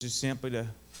just simply to,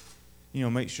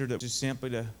 make sure that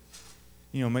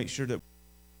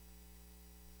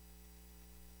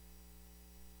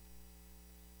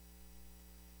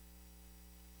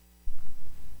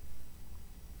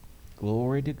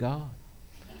Glory to God.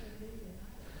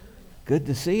 Good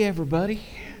to see everybody.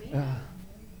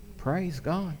 Praise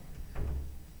God.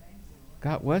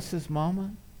 Got Wes's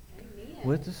mama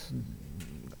with us.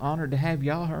 Honored to have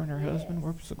y'all, her and her husband.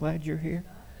 We're so glad you're here.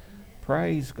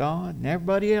 Praise God. And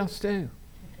everybody else too.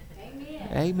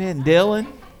 Amen.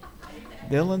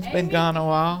 Dylan's been gone a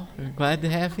while. We're glad to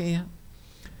have him.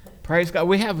 Praise God.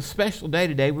 We have a special day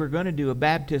today. We're going to do a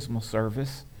baptismal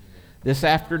service this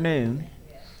afternoon.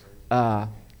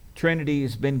 Trinity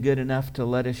has been good enough to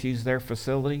let us use their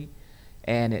facility.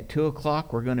 And at 2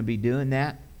 o'clock, we're going to be doing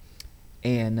that.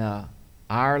 And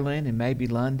Ireland and maybe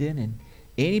London and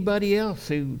anybody else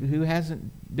who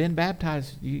hasn't been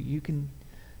baptized, you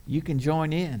can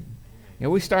join in.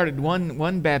 We started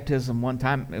one baptism one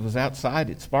time. It was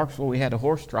outside at Sparksville. We had a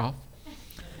horse trough,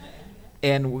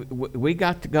 and we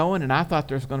got to going. And I thought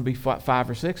there was going to be 5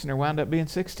 or 6, and there wound up being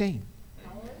 16.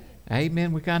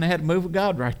 Amen. We kind of had a move of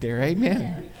God right there.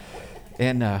 Amen.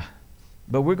 And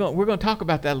but we're going to talk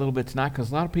about that a little bit tonight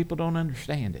because a lot of people don't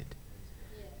understand it.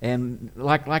 And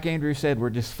like Andrew said, we're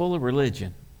just full of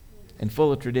religion and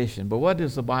full of tradition. But what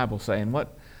does the Bible say? And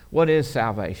what is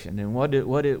salvation? And what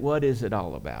is it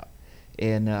all about?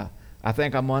 And I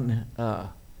think I'm going to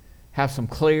have some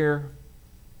clear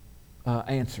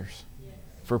answers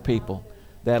for people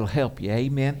that'll help you.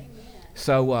 Amen.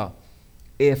 So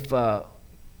if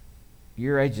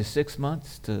your age is 6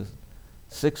 months to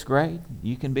 6th grade,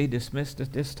 you can be dismissed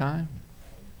at this time.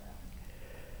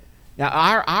 Now,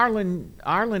 Ireland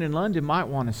and London might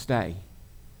want to stay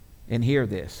and hear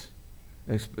this,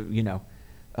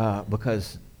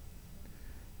 because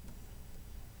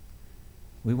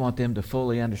we want them to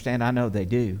fully understand. I know they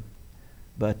do,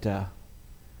 but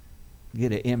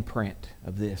get an imprint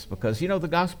of this because, the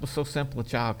gospel's so simple a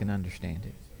child can understand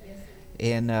it. Yes.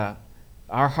 And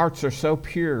our hearts are so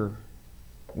pure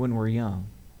when we're young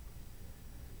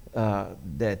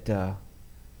that...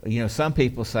 some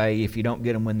people say if you don't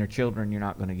get them when they're children, you're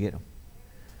not going to get them.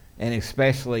 And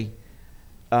especially,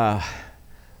 I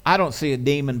don't see a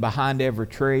demon behind every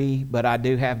tree, but I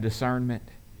do have discernment.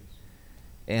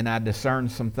 And I discern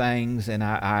some things, and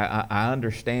I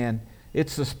understand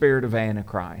it's the spirit of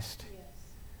Antichrist. Yes.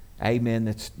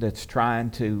 Amen, that's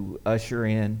trying to usher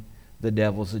in the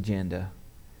devil's agenda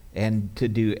and to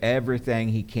do everything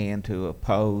he can to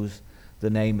oppose the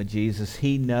name of Jesus.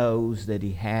 He knows that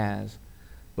he has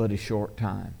but a short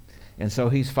time. And so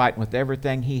he's fighting with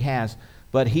everything he has.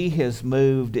 But he has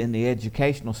moved in the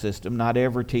educational system. Not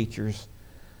every teacher's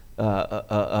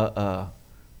a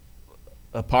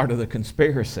part of the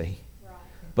conspiracy. Right.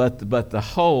 But the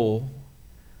whole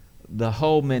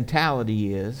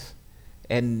mentality is,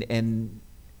 and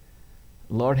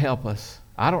Lord help us.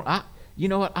 You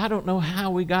know what? I don't know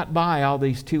how we got by all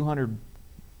these 200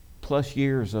 plus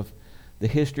years of the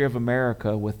history of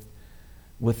America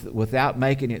without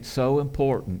making it so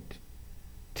important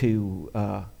to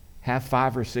have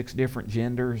 5 or 6 different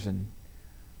genders and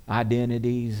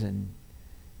identities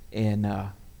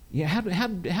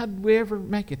how did we ever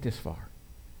make it this far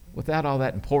without all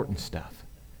that important stuff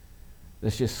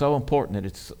that's just so important that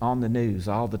it's on the news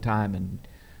all the time and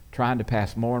trying to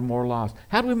pass more and more laws?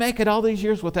 How did we make it all these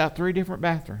years without 3 different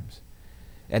bathrooms?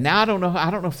 And now I don't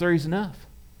know if 3 is enough.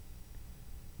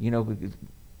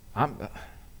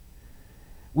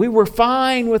 We were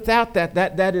fine without that.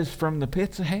 That is from the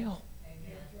pits of hell.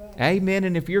 Amen. Amen.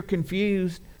 And if you're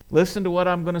confused, listen to what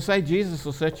I'm going to say. Jesus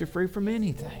will set you free from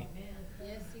anything.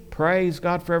 Yes, praise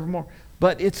God forevermore.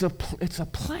 But it's a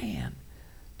plan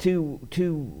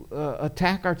to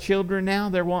attack our children now.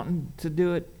 They're wanting to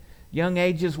do it. Young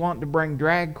ages wanting to bring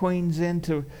drag queens in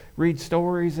to read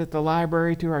stories at the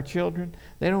library to our children.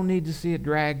 They don't need to see a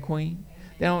drag queen.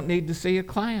 They don't need to see a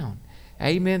clown.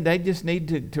 Amen. They just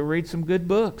need to read some good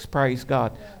books, praise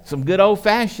God. Some good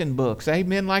old-fashioned books.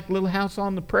 Amen, like Little House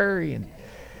on the Prairie. And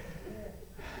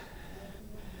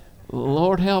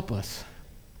Lord help us.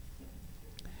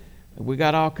 We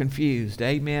got all confused.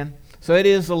 Amen. So it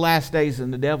is the last days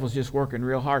and the devil's just working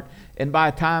real hard. And by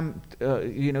the time,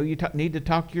 you need to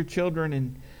talk to your children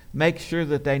and make sure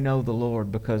that they know the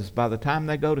Lord, because by the time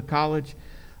they go to college,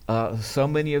 so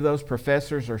many of those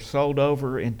professors are sold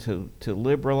over into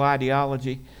liberal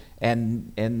ideology,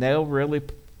 and they'll really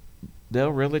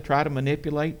try to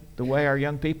manipulate the way our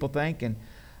young people think. And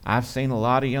I've seen a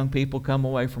lot of young people come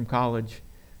away from college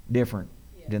different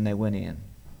than they went in.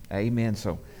 Amen.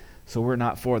 So we're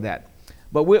not for that.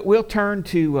 But we'll turn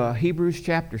to Hebrews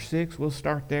chapter 6. We'll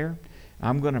start there.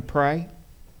 I'm going to pray.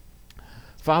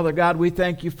 Father God, we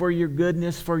thank you for your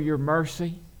goodness, for your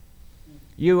mercy.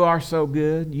 You are so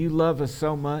good. You love us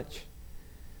so much.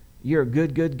 You're a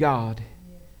good, good God.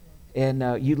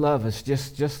 And you love us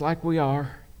just like we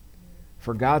are.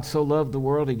 For God so loved the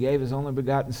world, He gave His only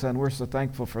begotten Son. We're so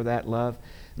thankful for that love.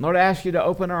 And Lord, I ask you to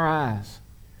open our eyes,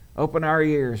 open our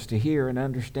ears to hear and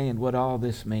understand what all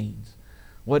this means.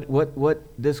 What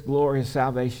this glorious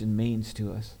salvation means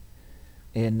to us.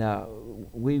 And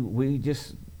we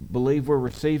just believe we're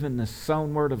receiving the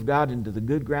sown word of God into the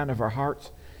good ground of our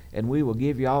hearts, and we will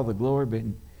give you all the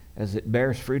glory as it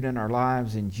bears fruit in our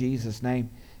lives. In Jesus'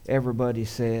 name, everybody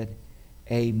said,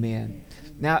 amen.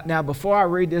 Now, before I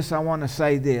read this, I want to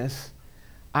say this.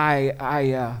 I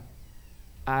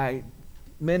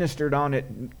ministered on it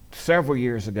several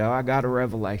years ago. I got a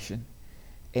revelation,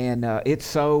 and it's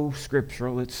so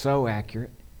scriptural. It's so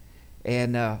accurate,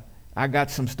 and I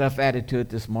got some stuff added to it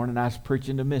this morning. I was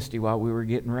preaching to Misty while we were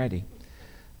getting ready.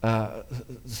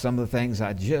 Some of the things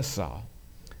I just saw.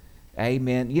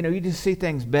 Amen. You just see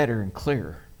things better and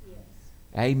clearer. Yes.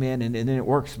 Amen. And then it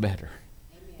works better.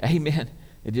 Amen.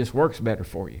 It just works better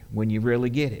for you when you really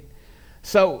get it.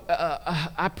 So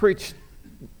I preached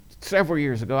several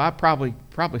years ago, probably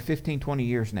 15, 20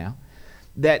 years now,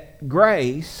 that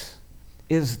grace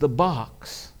is the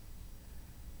box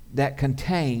that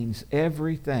contains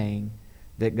everything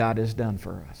that God has done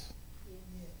for us.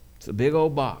 It's a big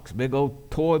old box, big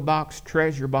old toy box,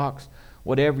 treasure box,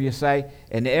 whatever you say,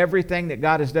 and everything that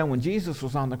God has done. When Jesus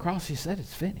was on the cross, He said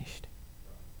it's finished.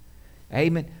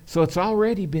 Amen. So it's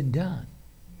already been done.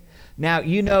 Now,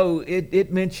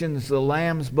 it mentions the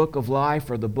Lamb's Book of Life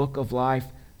or the Book of Life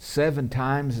 7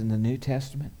 times in the New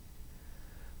Testament.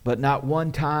 But not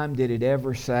one time did it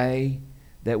ever say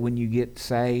that when you get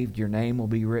saved, your name will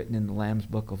be written in the Lamb's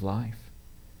Book of Life.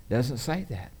 It doesn't say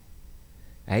that.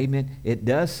 Amen. It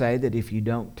does say that if you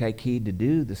don't take heed to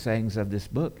do the sayings of this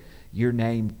book, your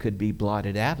name could be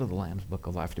blotted out of the Lamb's Book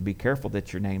of Life. To be careful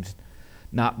that your name's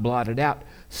not blotted out.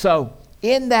 So,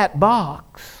 in that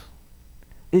box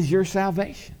is your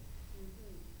salvation.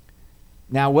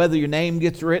 Now, whether your name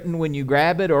gets written when you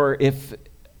grab it, or if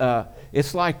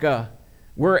it's like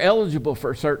we're eligible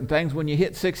for certain things. When you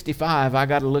hit 65, I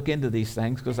got to look into these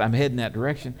things because I'm heading that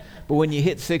direction. But when you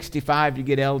hit 65, you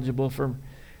get eligible for,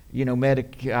 I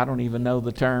don't even know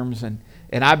the terms. And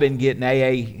I've been getting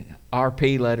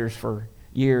AARP letters for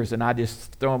years, and I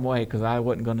just throw them away because I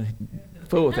wasn't going to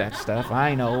fool with that stuff. I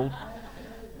ain't old.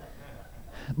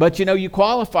 But you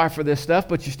qualify for this stuff,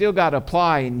 but you still got to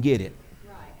apply and get it.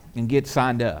 And get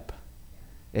signed up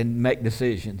and make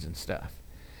decisions and stuff.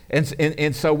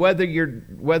 And so whether your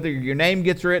name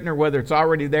gets written or whether it's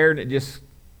already there and it just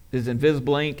is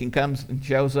invisible ink and comes and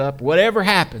shows up, whatever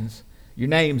happens, your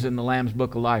name's in the Lamb's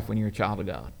Book of Life when you're a child of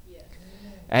God. Yes.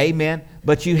 Amen.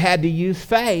 But you had to use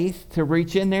faith to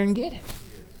reach in there and get it.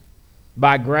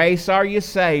 By grace are you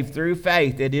saved through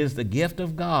faith. It is the gift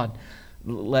of God,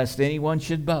 lest anyone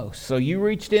should boast. So you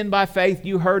reached in by faith.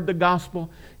 You heard the gospel.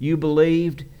 You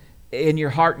believed in your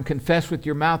heart and confessed with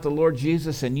your mouth the Lord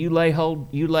Jesus, and you laid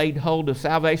hold of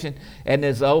salvation. And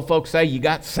as the old folks say, you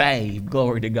got saved.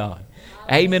 Glory to God.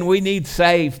 Amen. We need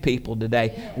saved people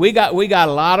today. We got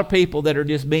a lot of people that are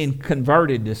just being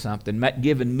converted to something,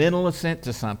 given mental assent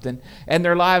to something, and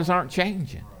their lives aren't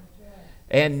changing.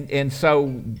 And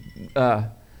so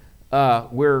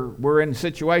we're in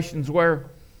situations where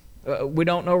we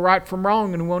don't know right from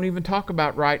wrong, and we won't even talk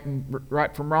about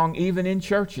right from wrong, even in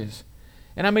churches.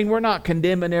 And I mean, we're not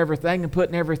condemning everything and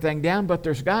putting everything down, but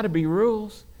there's got to be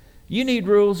rules. You need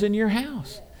rules in your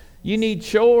house. You need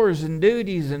chores and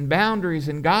duties and boundaries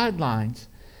and guidelines.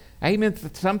 Amen.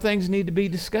 Some things need to be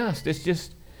discussed. It's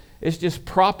just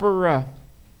proper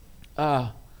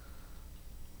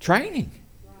training.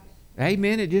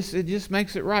 Amen. It just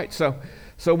makes it right.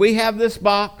 So we have this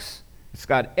box. It's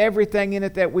got everything in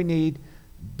it that we need,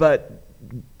 but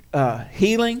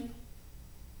healing,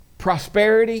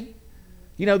 prosperity.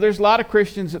 There's a lot of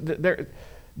Christians that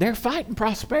they're fighting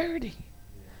prosperity.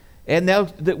 And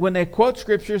when they quote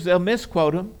scriptures, they'll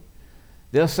misquote them.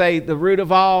 They'll say the root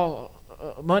of all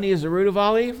money is the root of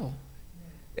all evil.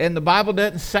 And the Bible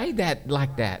doesn't say that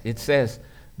like that. It says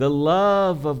the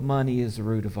love of money is the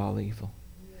root of all evil.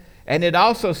 And it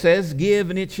also says,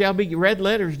 give and it shall be, red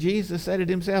letters, Jesus said it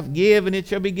himself, give and it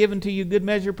shall be given to you, good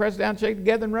measure, pressed down, shaken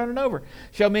together and running over,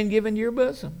 shall men give into your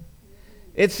bosom.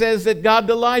 It says that God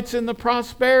delights in the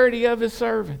prosperity of His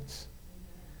servants.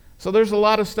 So there's a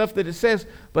lot of stuff that it says,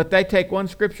 but they take one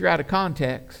scripture out of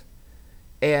context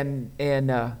and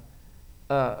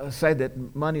say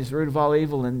that money is the root of all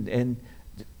evil, and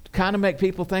kind of make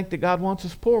people think that God wants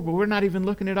us poor, but we're not even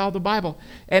looking at all the Bible.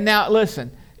 And now,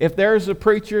 listen, if there's a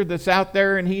preacher that's out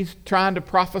there and he's trying to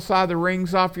prophesy the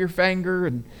rings off your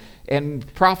finger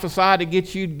and prophesy to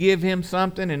get you to give him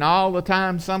something, and all the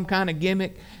time some kind of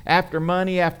gimmick after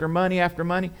money, after money, after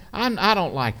money, I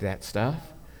don't like that stuff.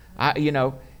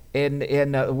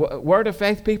 Word of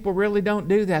Faith people really don't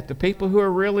do that. The people who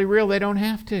are really real, they don't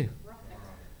have to.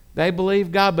 They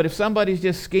believe God. But if somebody's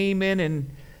just scheming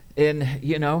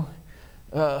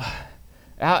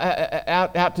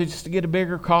out to just to get a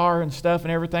bigger car and stuff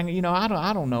and everything, I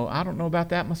don't know about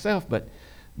that myself.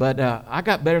 But I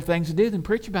got better things to do than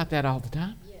preach about that all the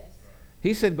time. Yes.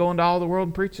 He said, go into all the world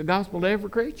and preach the gospel to every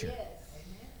creature. Yes.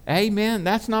 Amen.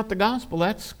 That's not the gospel.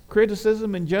 That's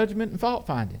criticism and judgment and fault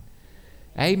finding.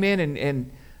 Amen.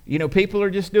 And people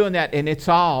are just doing that. And it's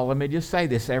all, let me just say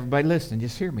this, everybody listen,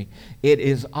 just hear me. It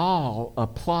is all a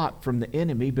plot from the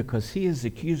enemy, because he is the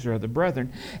accuser of the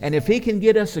brethren. And if he can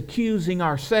get us accusing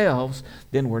ourselves,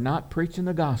 then we're not preaching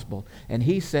the gospel. And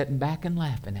he's sitting back and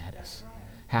laughing at us.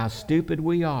 How stupid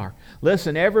we are.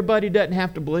 Listen, everybody doesn't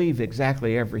have to believe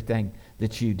exactly everything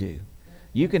that you do.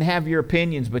 You can have your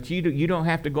opinions, but you don't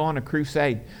have to go on a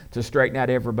crusade to straighten out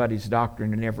everybody's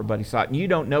doctrine and everybody's thought. And you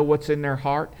don't know what's in their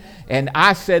heart. And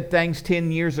I said things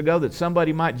 10 years ago that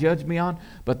somebody might judge me on,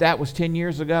 but that was 10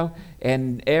 years ago.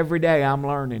 And every day I'm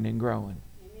learning and growing.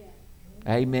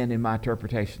 Amen, in my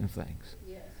interpretation of things.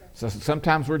 So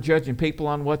sometimes we're judging people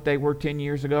on what they were 10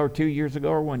 years ago or 2 years ago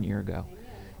or 1 year ago.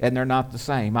 And they're not the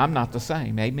same. I'm not the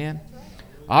same. Amen.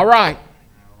 All right.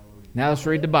 Now let's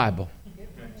read the Bible.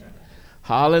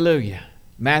 Hallelujah.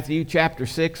 Matthew chapter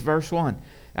 6, verse 1.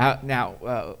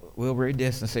 Now, we'll read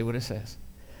this and see what it says.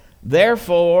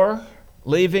 Therefore,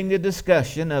 leaving the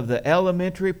discussion of the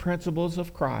elementary principles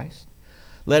of Christ,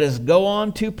 let us go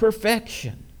on to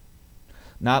perfection,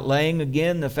 not laying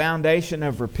again the foundation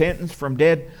of repentance from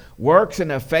dead works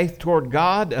and of faith toward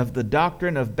God, of the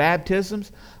doctrine of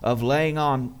baptisms, of laying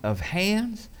on of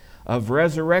hands, of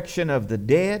resurrection of the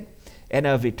dead, and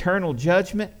of eternal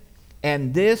judgment.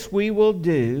 And this we will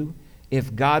do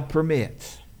if God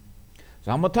permits.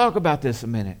 So I'm going to talk about this a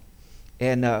minute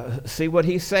and see what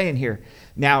he's saying here.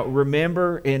 Now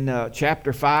remember in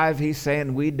chapter 5, he's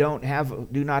saying we do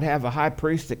not have a high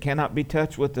priest that cannot be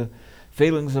touched with the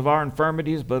feelings of our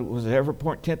infirmities, but was at every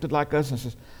point tempted like us. And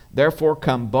says, therefore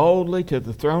come boldly to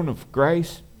the throne of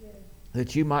grace,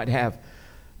 that you might have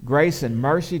grace and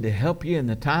mercy to help you in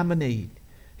the time of need.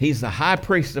 He's the high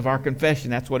priest of our confession.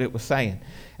 That's what it was saying.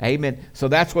 Amen. So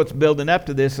that's what's building up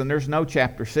to this. And there's no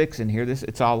chapter 6 in here.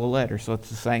 It's all a letter. So it's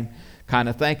the same kind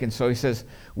of thinking. So he says,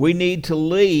 we need to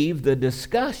leave the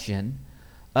discussion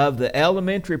of the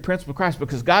elementary principle of Christ,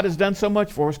 because God has done so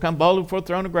much for us. Come boldly before the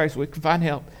throne of grace, we can find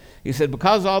help. He said,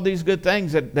 because all these good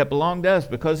things that belong to us,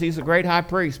 because he's a great high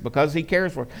priest, because he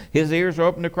cares for us, his ears are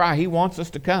open to cry, he wants us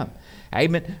to come.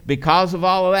 Amen. Because of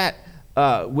all of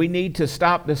that, we need to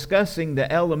stop discussing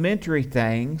the elementary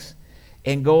things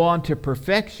and go on to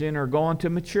perfection, or go on to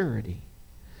maturity.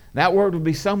 That word would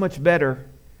be so much better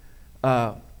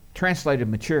translated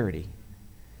maturity.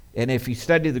 And if you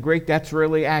study the Greek, that's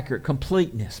really accurate.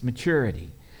 Completeness,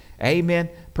 maturity. Amen.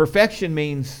 Perfection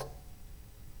means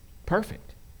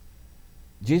perfect.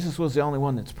 Jesus was the only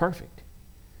one that's perfect.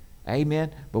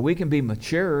 Amen. But we can be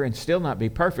mature and still not be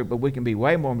perfect, but we can be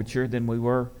way more mature than we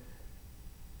were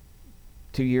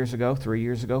 2 years ago, 3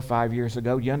 years ago, 5 years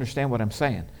ago. You understand what I'm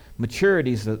saying?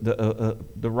 Maturity is the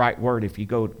right word if you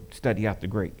go study out the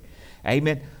Greek.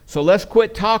 Amen. So let's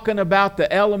quit talking about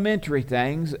the elementary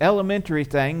things. Elementary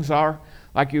things are,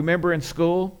 like you remember in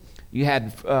school, you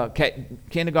had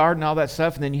kindergarten, all that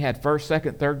stuff, and then you had first,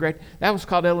 second, third grade. That was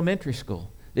called elementary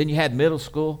school. Then you had middle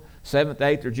school, 7th,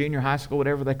 8th, or junior high school,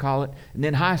 whatever they call it, and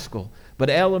then high school. But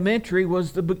elementary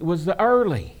was the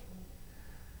early.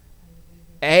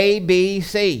 A, B,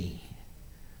 C.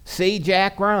 C,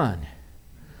 Jack, run.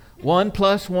 1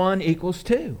 + 1 =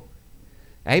 2.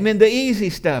 Amen. The easy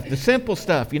stuff, the simple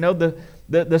stuff,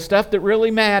 the stuff that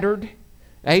really mattered.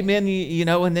 Amen.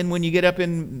 And then when you get up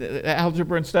in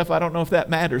algebra and stuff, I don't know if that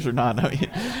matters or not.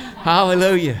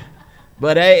 Hallelujah.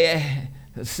 But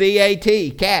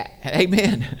CAT, cat.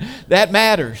 Amen. That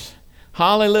matters.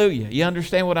 Hallelujah. You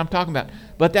understand what I'm talking about?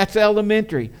 But that's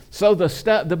elementary. So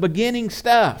the beginning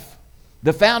stuff,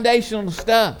 the foundational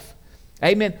stuff.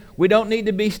 Amen. We don't need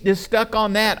to be just stuck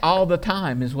on that all the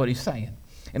time, is what he's saying.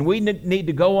 And we need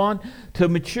to go on to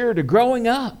mature, to growing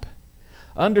up,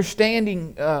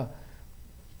 understanding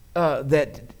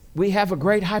that we have a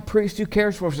great high priest who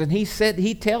cares for us. And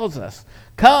he tells us,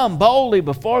 come boldly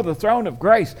before the throne of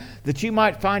grace, that you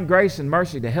might find grace and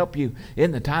mercy to help you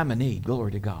in the time of need.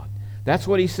 Glory to God. That's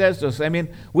what he says to us. I mean,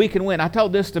 we can win. I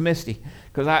told this to Misty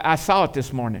because I saw it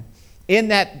this morning. In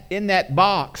that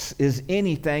box is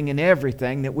anything and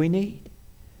everything that we need.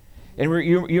 And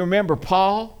you remember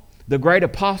Paul, the great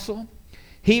apostle?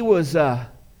 He was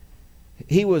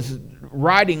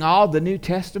writing all the New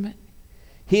Testament.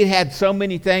 He had so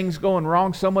many things going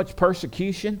wrong, so much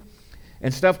persecution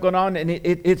and stuff going on. And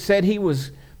it said he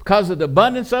was, because of the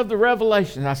abundance of the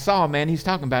revelation. I saw him, man, he's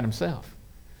talking about himself.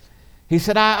 He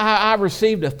said, I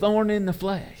received a thorn in the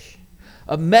flesh,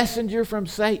 a messenger from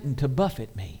Satan to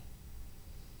buffet me.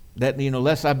 That,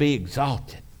 lest I be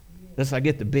exalted, lest I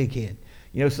get the big head.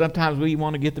 Sometimes we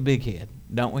want to get the big head,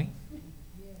 don't we? Yeah.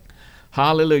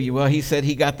 Hallelujah. Well, he said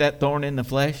he got that thorn in the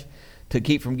flesh to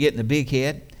keep from getting the big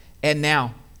head. And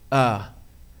now,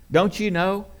 don't you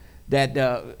know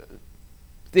that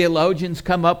theologians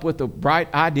come up with the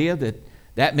bright idea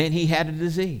that meant he had a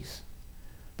disease?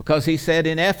 Because he said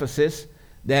in Ephesus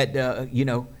that,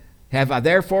 have I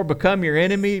therefore become your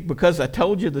enemy because I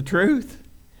told you the truth?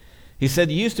 He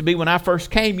said, it used to be when I first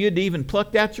came, you'd even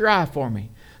plucked out your eye for me.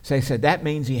 So they said, that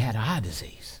means he had eye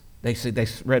disease. They said, they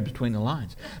read between the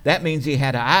lines. That means he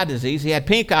had an eye disease. He had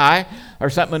pink eye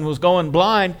or something, was going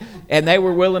blind, and they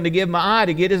were willing to give him an eye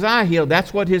to get his eye healed.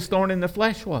 That's what his thorn in the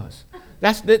flesh was.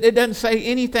 It doesn't say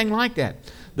anything like that.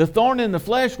 The thorn in the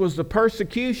flesh was the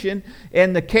persecution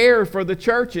and the care for the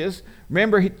churches.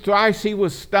 Remember, thrice he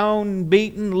was stoned,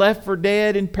 beaten, left for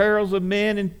dead, in perils of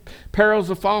men and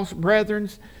perils of false brethren,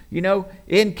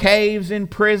 in caves, in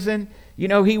prison.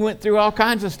 He went through all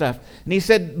kinds of stuff. And he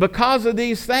said, because of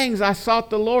these things, I sought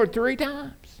the Lord 3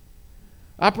 times.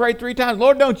 I prayed 3 times.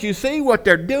 Lord, don't you see what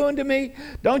they're doing to me?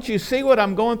 Don't you see what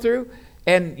I'm going through?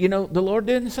 And, the Lord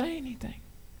didn't say anything.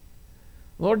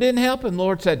 The Lord didn't help him. The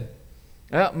Lord said,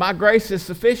 my grace is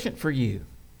sufficient for you.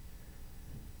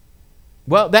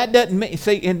 Well, that doesn't mean,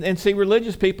 see,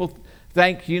 religious people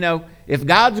think, if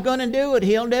God's going to do it,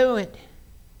 he'll do it.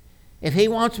 If he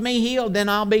wants me healed, then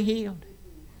I'll be healed.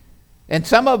 And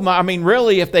some of them,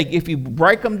 really, if you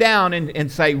break them down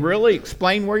and say, really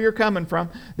explain where you're coming from,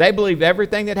 they believe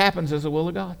everything that happens is the will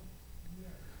of God.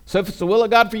 So if it's the will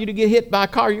of God for you to get hit by a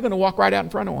car, you're going to walk right out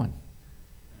in front of one.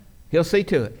 He'll see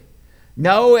to it.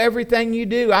 No, everything you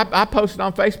do. I posted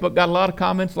on Facebook, got a lot of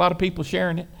comments, a lot of people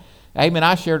sharing it. Amen.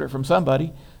 I shared it from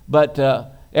somebody. But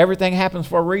everything happens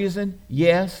for a reason.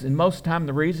 Yes, and most of the time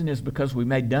the reason is because we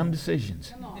made dumb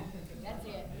decisions. Come on. That's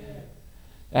it.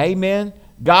 Amen.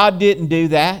 God didn't do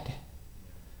that.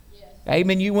 Yes.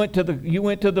 Amen. You went to the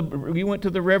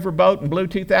riverboat and blew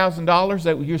 $2,000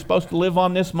 that you're supposed to live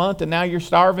on this month, and now you're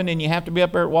starving and you have to be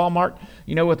up there at Walmart,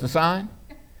 with the sign.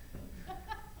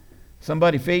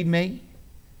 Somebody feed me.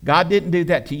 God didn't do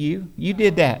that to you. You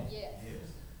did that. Yes.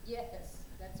 Yes.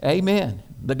 That's Amen.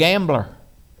 The gambler.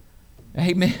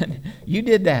 Amen. You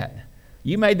did that.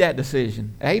 You made that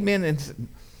decision. Amen. And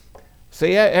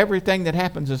see, everything that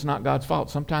happens is not God's fault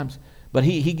sometimes. But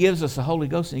He gives us the Holy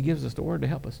Ghost and He gives us the Word to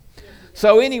help us.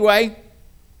 So anyway,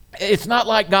 it's not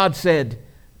like God said,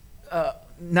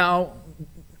 no,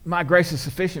 my grace is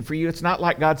sufficient for you. It's not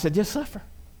like God said, just suffer.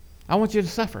 I want you to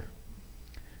suffer.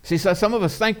 See, so some of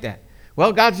us think that.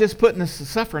 Well, God's just putting this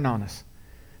suffering on us.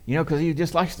 Because He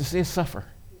just likes to see us suffer.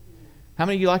 How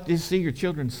many of you like to see your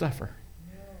children suffer?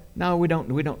 No, we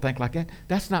don't think like that.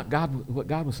 That's not what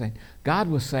God was saying. God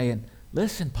was saying,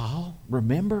 listen, Paul,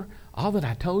 remember all that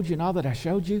I told you and all that I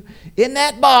showed you? In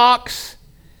that box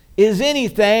is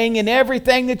anything and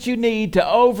everything that you need to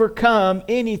overcome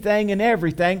anything and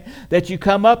everything that you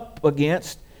come up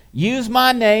against. Use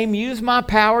my name, use my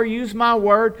power, use my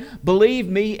word, believe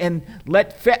me, and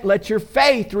let your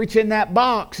faith reach in that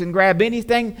box and grab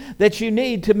anything that you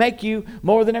need to make you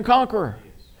more than a conqueror.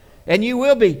 And you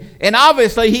will be. And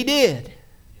obviously He did.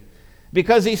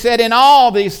 Because He said, in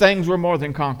all these things we're more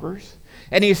than conquerors.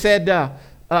 And He said,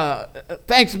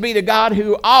 thanks be to God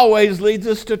who always leads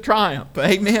us to triumph.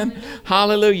 Amen.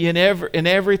 Hallelujah. In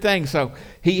everything. So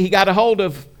he got a hold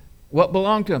of what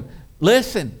belonged to Him.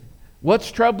 Listen.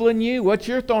 What's troubling you? What's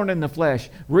your thorn in the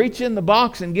flesh? Reach in the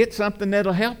box and get something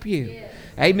that'll help you. Yes.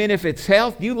 Amen. If it's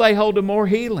health, you lay hold of more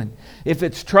healing. If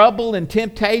it's trouble and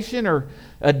temptation or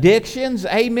addictions,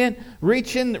 amen.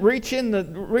 Reach in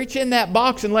that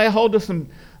box and lay hold of some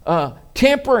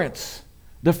temperance.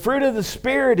 The fruit of the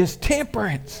Spirit is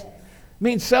temperance.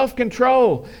 means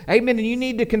self-control. Amen. And you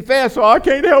need to confess, oh, I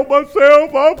can't help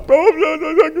myself.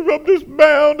 I'm just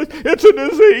bound. It's a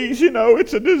disease,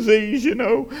 It's a disease,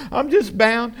 I'm just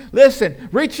bound. Listen,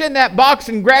 reach in that box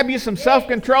and grab you some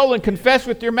self-control and confess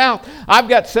with your mouth, I've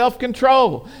got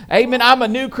self-control. Amen. I'm a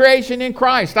new creation in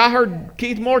Christ. I heard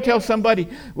Keith Moore tell somebody,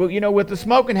 with the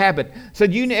smoking habit,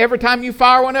 said, every time you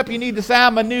fire one up, you need to say,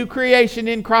 I'm a new creation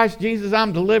in Christ Jesus.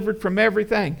 I'm delivered from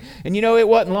everything. And it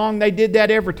wasn't long they did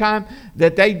that every time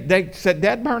that they said,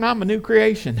 Dad Burn, I'm a new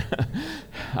creation.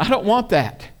 I don't want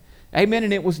that. Amen.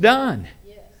 And it was done.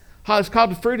 Yes. It's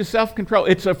called the fruit of self-control.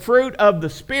 It's a fruit of the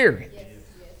Spirit. Yes.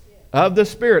 Yes. Yes. Of the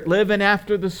Spirit. Living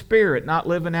after the Spirit, not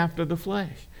living after the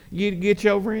flesh. You get you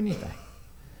over anything.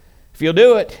 If you'll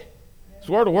do it, it's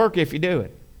worth the work if you do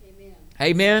it. Amen.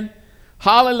 Amen.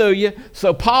 Hallelujah.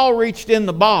 So Paul reached in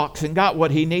the box and got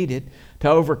what he needed to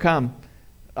overcome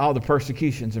all the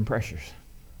persecutions and pressures.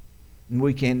 And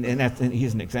we can, and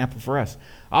he's an example for us.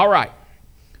 All right.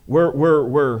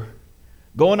 We're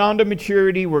going on to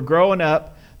maturity. We're growing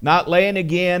up, not laying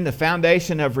again the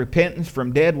foundation of repentance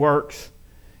from dead works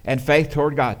and faith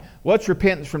toward God. What's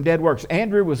repentance from dead works?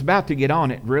 Andrew was about to get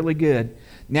on it really good.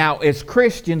 Now, as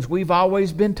Christians, we've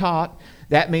always been taught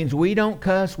that means we don't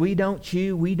cuss, we don't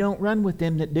chew, we don't run with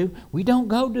them that do. We don't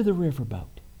go to the riverboat.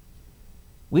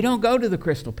 We don't go to the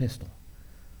Crystal Pistol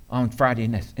on Friday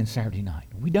and Saturday night.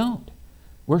 We don't.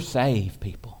 We're saved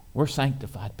people. We're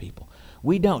sanctified people.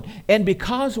 We don't. And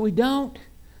because we don't,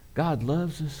 God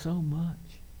loves us so much.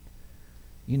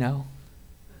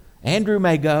 Andrew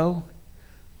may go,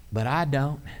 but I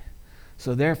don't.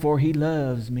 So therefore, he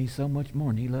loves me so much more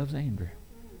than he loves Andrew.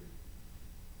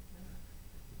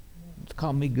 It's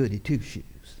called me goody two-shoes.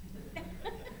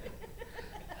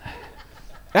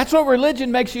 That's what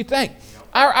religion makes you think.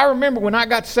 I remember when I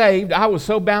got saved, I was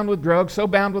so bound with drugs, so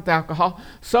bound with alcohol,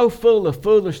 so full of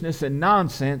foolishness and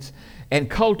nonsense, and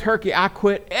cold turkey, I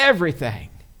quit everything.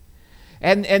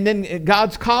 And then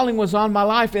God's calling was on my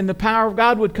life, and the power of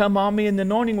God would come on me, and the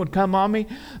anointing would come on me.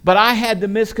 But I had the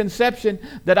misconception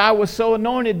that I was so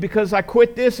anointed because I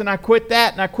quit this and I quit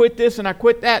that and I quit this and I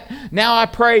quit that. Now I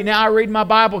pray. Now I read my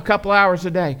Bible a couple hours a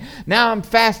day. Now I'm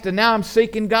fasting. Now I'm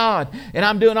seeking God. And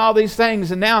I'm doing all these things.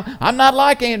 And now I'm not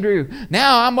like Andrew.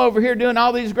 Now I'm over here doing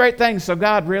all these great things. So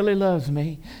God really loves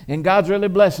me. And God's really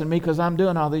blessing me because I'm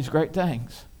doing all these great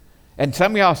things. And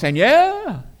some of y'all saying,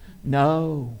 yeah.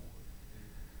 No.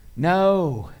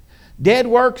 Dead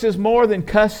works is more than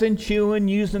cussing, chewing,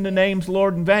 using the name's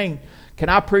Lord in vain. Can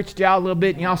I preach to y'all a little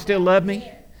bit and y'all still love me?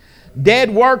 Dead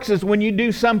works is when you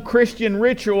do some Christian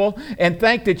ritual and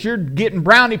think that you're getting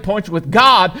brownie points with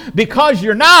God because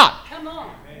you're not. Come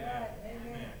on.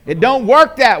 It don't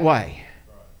work that way.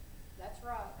 That's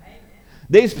right. Amen.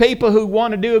 These people who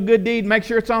want to do a good deed, make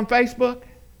sure it's on Facebook.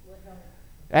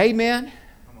 Amen.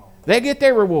 They get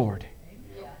their reward.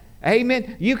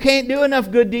 Amen. You can't do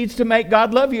enough good deeds to make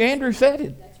God love you. Andrew said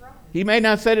it. That's right. He may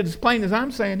not said it as plain as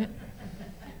I'm saying it.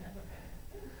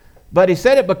 But he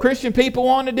said it, but Christian people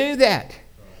want to do that.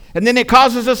 And then it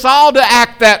causes us all to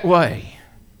act that way.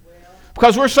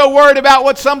 Because we're so worried about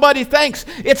what somebody thinks.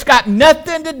 It's got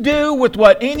nothing to do with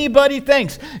what anybody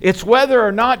thinks. It's whether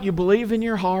or not you believe in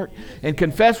your heart and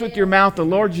confess with your mouth the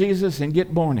Lord Jesus and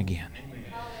get born again.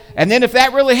 And then if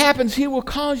that really happens, He will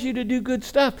cause you to do good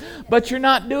stuff. But you're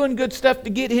not doing good stuff to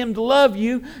get Him to love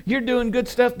you. You're doing good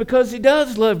stuff because He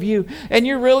does love you. And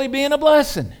you're really being a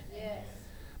blessing. Yes.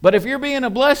 But if you're being a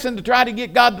blessing to try to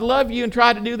get God to love you and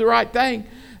try to do the right thing,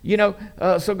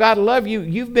 so God will love you,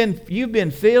 you've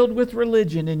been filled with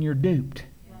religion and you're duped.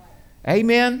 Right.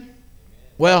 Amen?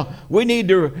 Well, we need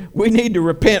to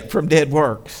repent from dead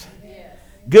works. Yes.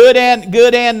 Good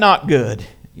and not good.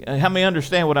 How many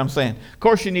understand what I'm saying? Of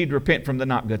course you need to repent from the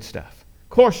not good stuff. Of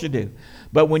course you do.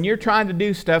 But when you're trying to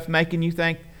do stuff making you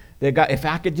think that God, if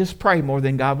I could just pray more,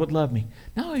 then God would love me.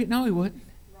 No, He wouldn't.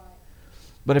 Right.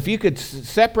 But if you could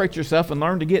separate yourself and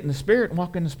learn to get in the Spirit and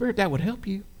walk in the Spirit, that would help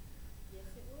you. Yes,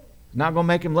 it would. It's not going to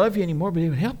make Him love you anymore, but it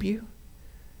would help you.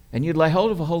 And you'd lay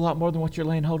hold of a whole lot more than what you're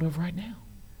laying hold of right now.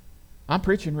 I'm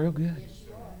preaching real good. Yes,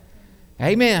 you are.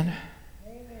 Amen.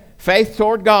 Faith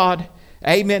toward God.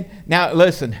 Amen. Now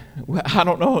listen, I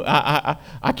don't know.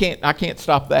 I can't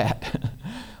stop that.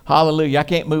 Hallelujah. I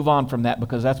can't move on from that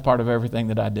because that's part of everything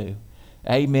that I do.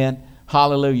 Amen.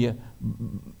 Hallelujah.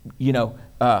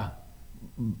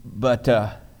 But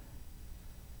the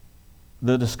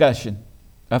discussion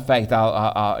of faith, so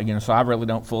I really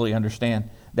don't fully understand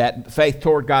that. Faith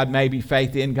toward God may be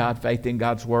faith in God, faith in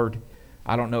God's Word.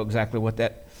 I don't know exactly what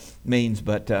that means,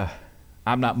 but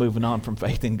I'm not moving on from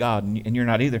faith in God, and you're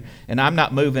not either. And I'm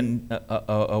not moving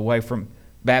away from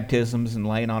baptisms and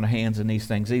laying on of hands and these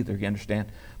things either, you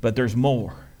understand? But there's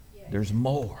more. Yes. There's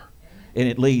more. And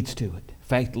it leads to it.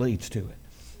 Faith leads to it.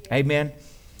 Amen?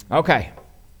 Okay.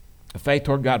 Faith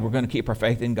toward God. We're going to keep our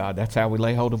faith in God. That's how we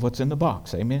lay hold of what's in the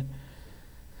box. Amen?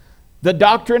 The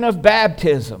doctrine of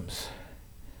baptisms.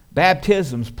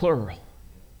 Baptisms, plural.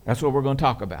 That's what we're going to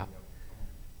talk about.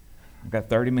 I've got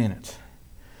 30 minutes.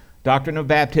 Doctrine of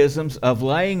baptisms, of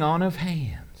laying on of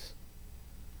hands.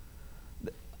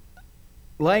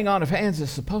 Laying on of hands is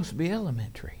supposed to be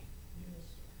elementary.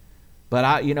 But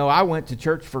I went to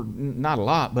church for not a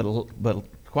lot, but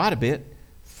quite a bit,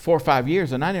 4 or 5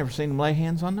 years, and I never seen them lay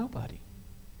hands on nobody.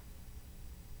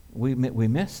 We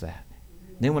missed that.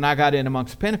 Then when I got in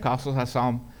amongst Pentecostals, I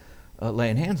saw them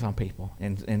laying hands on people,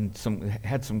 and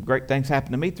had some great things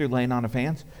happen to me through laying on of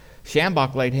hands.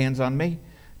 Shambach laid hands on me,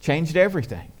 changed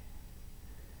everything.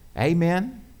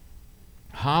 Amen.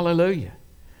 Hallelujah.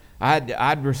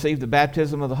 I'd received the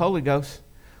baptism of the Holy Ghost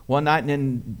one night, and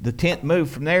then the tent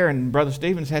moved from there, and Brother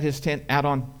Stevens had his tent out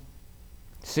on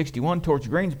 61 towards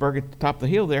Greensburg at the top of the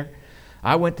hill there.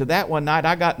 I went to that one night.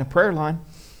 I got in a prayer line,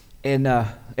 and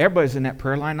everybody's in that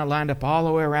prayer line. I lined up all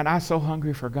the way around. I was so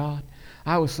hungry for God.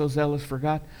 I was so zealous for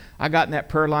God. I got in that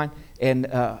prayer line, and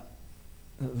the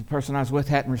person I was with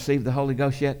hadn't received the Holy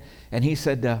Ghost yet, and he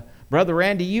said, Brother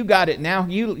Randy, you got it now.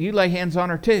 You lay hands on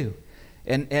her too.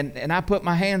 And I put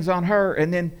my hands on her,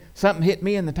 and then something hit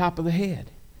me in the top of the head.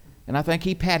 And I think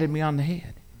he patted me on the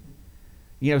head.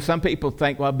 You know, some people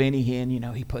think, well, Benny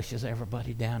Hinn, he pushes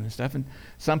everybody down and stuff. And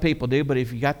some people do, but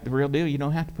if you got the real deal, you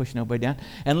don't have to push nobody down.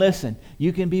 And listen,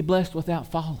 you can be blessed without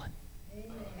falling.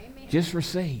 Amen. Just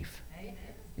receive. Amen.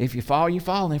 If you fall, you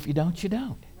fall. And if you don't, you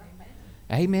don't.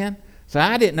 Amen. So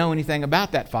I didn't know anything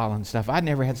about that falling stuff. I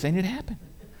never had seen it happen.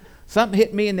 Something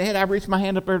hit me in the head. I reached my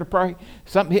hand up there to pray.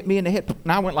 Something hit me in the head,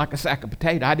 and I went like a sack of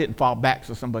potato. I didn't fall back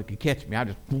so somebody could catch me. I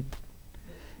just,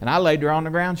 and I laid there on the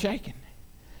ground shaking.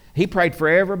 He prayed for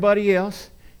everybody else.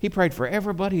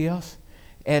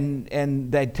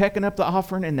 And they'd taken up the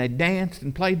offering, and they danced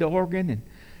and played the organ and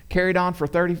carried on for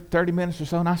 30 minutes or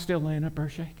so, and I was still laying up there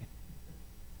shaking.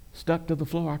 Stuck to the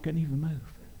floor. I couldn't even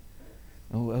move.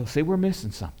 Oh, see, we're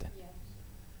missing something. Yes.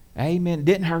 Amen. It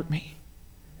didn't hurt me.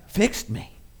 Fixed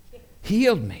me.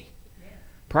 Healed me.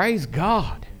 Praise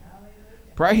God.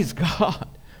 Praise God.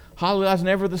 Hallelujah. I was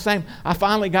never the same. I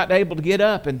finally got able to get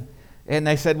up, and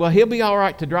they said, well, he'll be all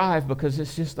right to drive because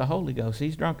it's just the Holy Ghost.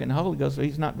 He's drunk in the Holy Ghost, so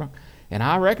he's not drunk. And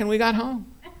I reckon we got home.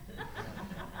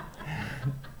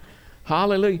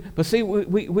 Hallelujah. But see,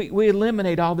 we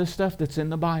eliminate all this stuff that's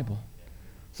in the Bible.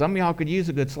 Some of y'all could use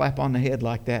a good slap on the head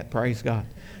like that. Praise God.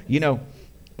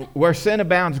 Where sin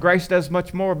abounds, grace does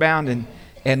much more abound,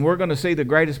 and we're going to see the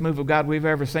greatest move of God we've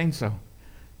ever seen. So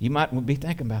you might be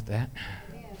thinking about that.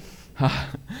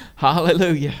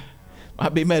 Hallelujah.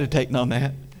 Might be meditating on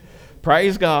that.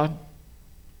 Praise God.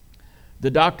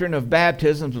 The doctrine of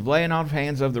baptisms, of laying on of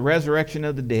hands, of the resurrection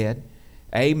of the dead.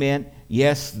 Amen.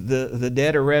 Yes, the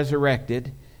dead are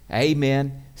resurrected.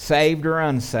 Amen. Saved or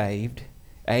unsaved.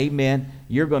 Amen.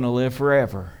 You're going to live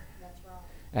forever. That's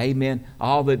right. Amen.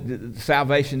 All that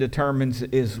salvation determines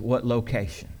is what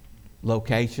location.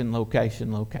 Location.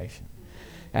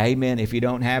 Amen. If you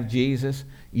don't have Jesus,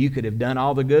 you could have done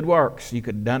all the good works. You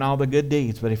could have done all the good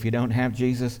deeds. But if you don't have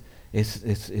Jesus,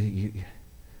 He's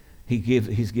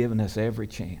given us every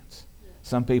chance.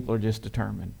 Some people are just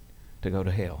determined to go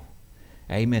to hell.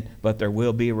 Amen. But there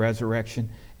will be a resurrection,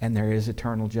 and there is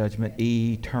eternal judgment.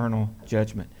 Eternal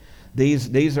judgment.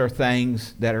 These are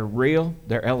things that are real.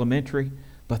 They're elementary,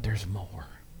 but there's more.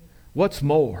 What's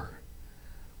more?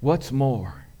 What's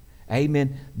more?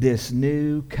 Amen. This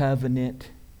new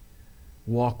covenant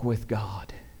walk with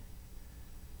God.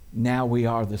 Now we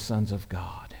are the sons of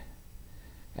God.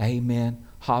 Amen.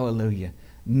 Hallelujah.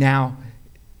 Now,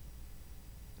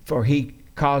 for he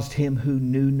caused him who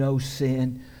knew no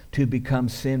sin to become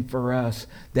sin for us,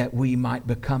 that we might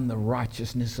become the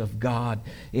righteousness of God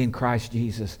in Christ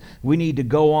Jesus. We need to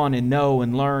go on and know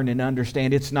and learn and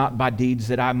understand it's not by deeds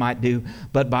that I might do,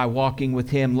 but by walking with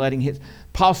him, letting his...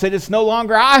 Paul said, it's no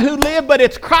longer I who live, but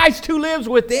it's Christ who lives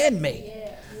within me.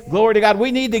 Glory to God.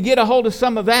 We need to get a hold of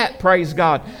some of that, praise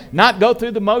God. Not go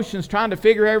through the motions trying to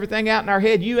figure everything out in our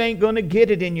head. You ain't going to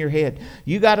get it in your head.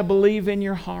 You got to believe in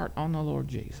your heart on the Lord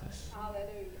Jesus.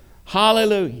 Hallelujah.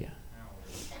 Hallelujah.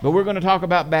 But we're going to talk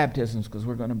about baptisms because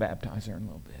we're going to baptize her in a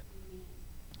little bit.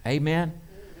 Amen.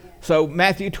 So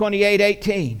Matthew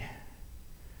 28:18.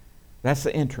 That's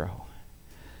the intro.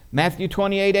 Matthew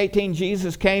 28:18,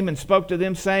 Jesus came and spoke to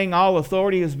them, saying, all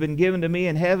authority has been given to me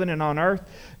in heaven and on earth.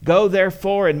 Go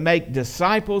therefore and make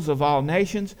disciples of all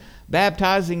nations,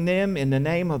 baptizing them in the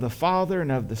name of the Father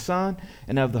and of the Son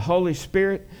and of the Holy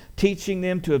Spirit, teaching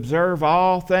them to observe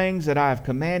all things that I have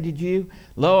commanded you.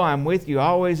 Lo, I'm with you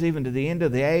always, even to the end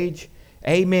of the age.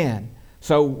 Amen.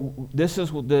 So this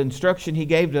is the instruction he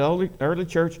gave to the early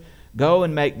church. Go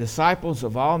and make disciples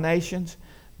of all nations,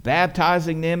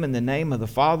 baptizing them in the name of the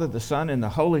Father, the Son, and the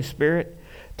Holy Spirit,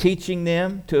 teaching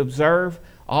them to observe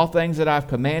all things that I've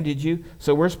commanded you.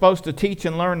 So we're supposed to teach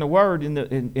and learn the Word,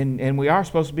 and we are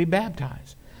supposed to be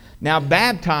baptized. Now,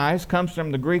 baptize comes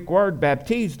from the Greek word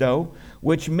baptizo,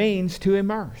 which means to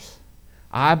immerse.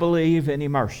 I believe in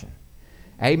immersion.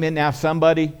 Amen. Now,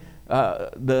 somebody,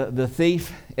 the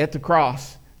thief at the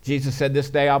cross, Jesus said, this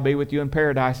day I'll be with you in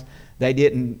paradise. They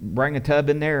didn't bring a tub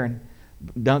in there and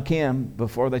dunk him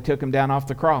before they took him down off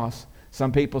the cross.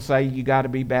 Some people say you got to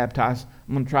be baptized.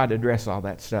 I'm going to try to address all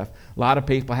that stuff. A lot of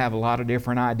people have a lot of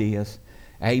different ideas.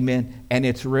 Amen. And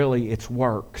it's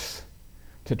works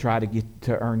to try to get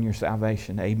to earn your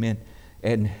salvation. Amen.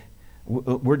 And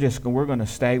we're going to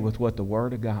stay with what the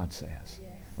Word of God says. Yes.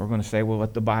 We're going to say, well,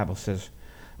 what the Bible says,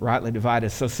 rightly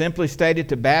divided. So simply stated,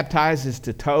 to baptize is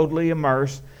to totally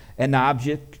immerse an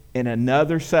object in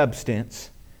another substance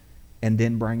and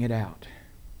then bring it out.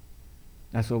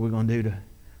 That's what we're going to do to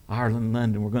Ireland and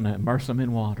London. We're going to immerse them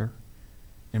in water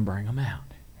and bring them out.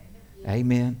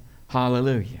 Amen.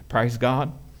 Hallelujah. Praise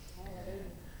God. Hallelujah.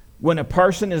 When a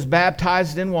person is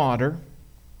baptized in water,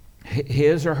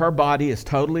 his or her body is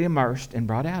totally immersed and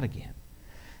brought out again.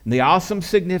 And the awesome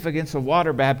significance of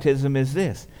water baptism is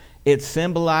this. It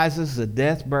symbolizes the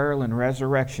death, burial, and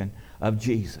resurrection of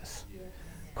Jesus.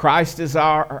 Christ is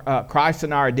Christ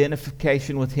and our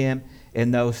identification with Him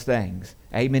in those things.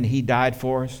 Amen. He died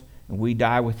for us, and we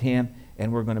die with Him,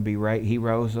 and we're going to be He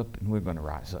rose up, and we're going to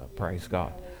rise up. Praise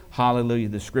God. Hallelujah.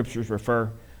 The Scriptures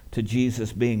refer to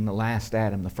Jesus being the last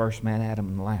Adam, the first man Adam,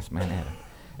 and the last man Adam.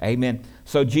 Amen.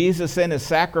 So Jesus in His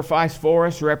sacrifice for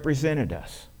us represented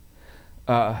us.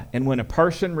 And when a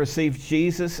person receives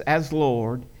Jesus as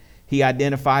Lord, he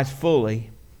identifies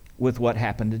fully with what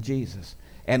happened to Jesus.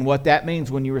 And what that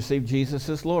means when you receive Jesus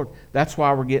as Lord, that's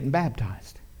why we're getting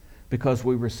baptized. Because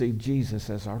we receive Jesus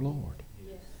as our Lord.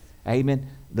 Yes. Amen.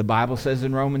 The Bible says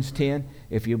in Romans 10,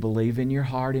 if you believe in your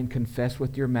heart and confess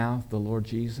with your mouth the Lord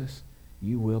Jesus,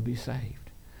 you will be saved.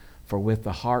 For with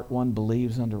the heart one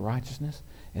believes unto righteousness,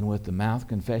 and with the mouth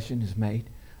confession is made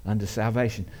unto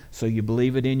salvation. So you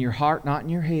believe it in your heart, not in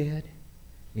your head,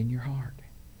 in your heart.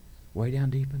 Way down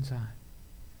deep inside.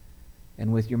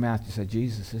 And with your mouth you say,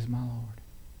 Jesus is my Lord.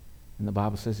 And the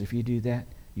Bible says if you do that,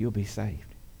 you'll be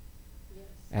saved.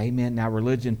 Yes. Amen. Now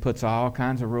religion puts all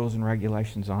kinds of rules and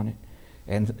regulations on it.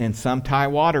 And some tie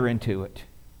water into it.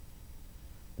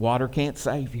 Water can't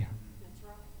save you. That's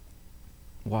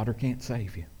right. Water can't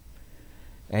save you.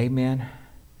 Amen.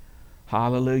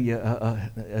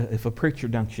 Hallelujah. If a preacher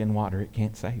dunks you in water, it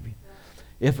can't save you.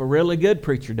 If a really good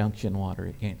preacher dunks you in water,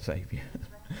 it can't save you.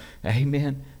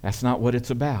 Amen. That's not what it's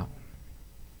about.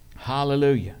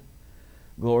 Hallelujah.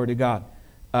 Glory to God.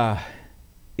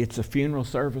 It's a funeral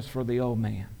service for the old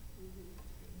man.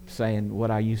 Saying,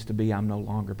 what I used to be, I'm no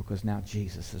longer, because now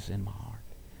Jesus is in my heart.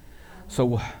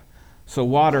 So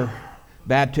water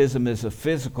baptism is a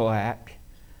physical act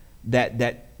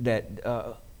that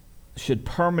should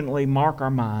permanently mark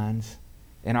our minds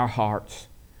and our hearts,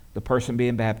 the person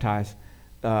being baptized.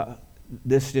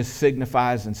 This just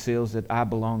signifies and seals that I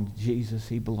belong to Jesus.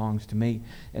 He belongs to me.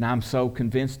 And I'm so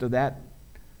convinced of that,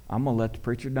 I'm going to let the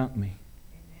preacher dunk me.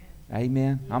 Amen.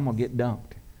 Amen. Yes. I'm going to get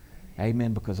dunked.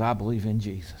 Amen. Because I believe in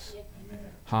Jesus. Amen.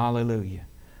 Hallelujah.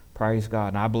 Praise God.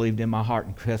 And I believed in my heart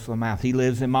and confessed with my mouth. He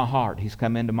lives in my heart. He's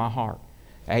come into my heart.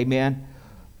 Amen.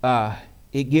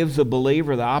 It gives a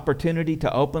believer the opportunity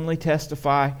to openly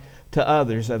testify to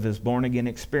others of his born-again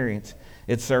experience.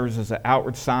 It serves as an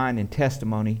outward sign and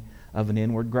testimony of an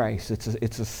inward grace.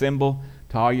 It's a symbol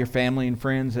to all your family and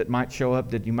friends that might show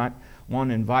up, that you might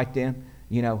want to invite them.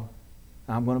 You know,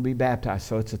 I'm going to be baptized.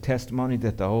 So it's a testimony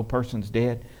that the old person's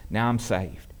dead. Now I'm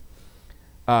saved.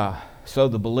 So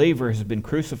the believer has been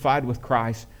crucified with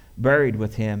Christ, buried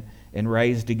with Him, and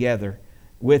raised together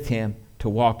with Him to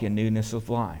walk in newness of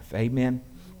life. Amen.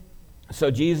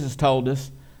 So Jesus told us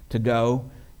to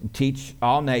go and teach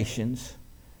all nations,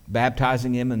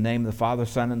 baptizing them in the name of the Father,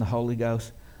 Son, and the Holy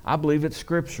Ghost. I believe it's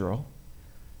scriptural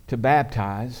to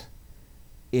baptize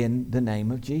in the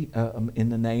name of in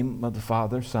the name of the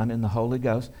Father, Son, and the Holy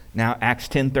Ghost. Now Acts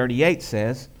 10:38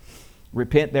 says,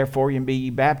 repent therefore and be ye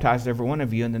baptized every one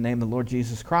of you in the name of the Lord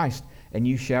Jesus Christ, and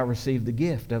you shall receive the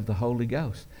gift of the Holy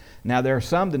Ghost. Now, there are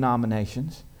some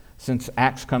denominations, since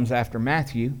Acts comes after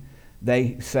Matthew,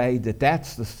 they say that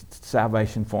that's the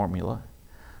salvation formula.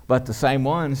 But the same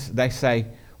ones, they say,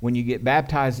 when you get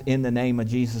baptized in the name of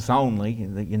Jesus only,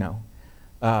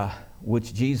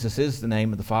 which Jesus is the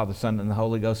name of the Father, Son, and the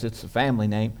Holy Ghost. It's a family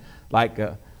name. Like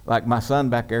my son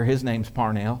back there, his name's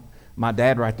Parnell. My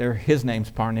dad right there, his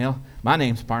name's Parnell. My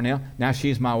name's Parnell. Now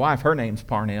she's my wife. Her name's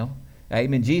Parnell.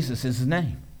 Amen. Jesus is his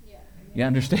name. Yeah. You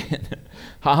understand?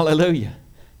 Hallelujah.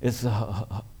 It's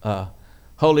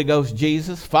Holy Ghost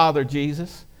Jesus, Father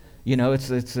Jesus.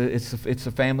 It's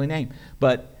a family name.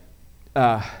 But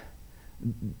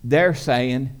they're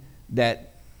saying that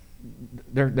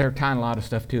they're tying a lot of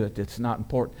stuff to it that's not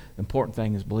important. The important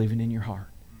thing is believing in your heart,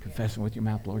 confessing with your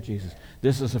mouth, Lord Jesus.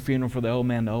 This is a funeral for the old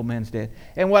man. The old man's dead.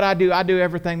 And what I do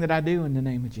everything that I do in the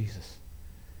name of Jesus.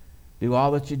 Do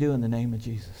all that you do in the name of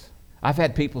Jesus. I've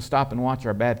had people stop and watch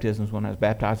our baptisms when I was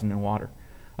baptizing in water.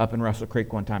 Up in Russell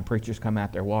Creek one time, preachers come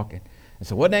out there walking. And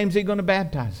said, what name's he going to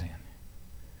baptize in?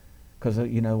 Because, I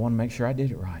want to make sure I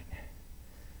did it right.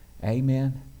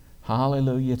 Amen.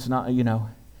 Hallelujah. It's not,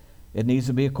 it needs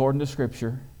to be according to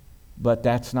Scripture, but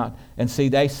that's not. And see,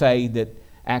 they say that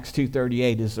Acts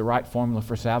 2:38 is the right formula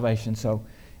for salvation. So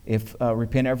if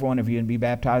repent every one of you and be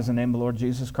baptized in the name of the Lord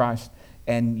Jesus Christ,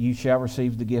 and you shall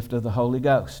receive the gift of the Holy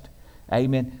Ghost.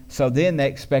 Amen. So then they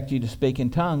expect you to speak in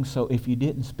tongues. So if you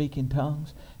didn't speak in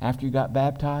tongues after you got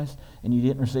baptized and you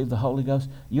didn't receive the Holy Ghost,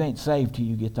 you ain't saved till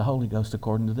you get the Holy Ghost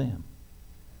according to them.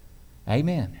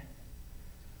 Amen.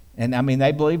 And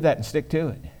they believe that and stick to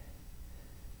it.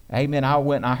 Amen. I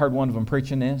went and I heard one of them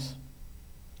preaching this.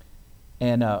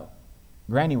 And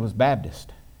Granny was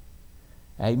Baptist.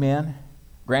 Amen.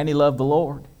 Granny loved the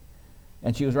Lord.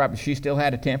 And she was right, but she still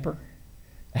had a temper.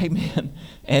 Amen.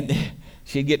 And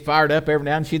she'd get fired up every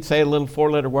now and she'd say a little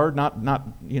 4-letter word, not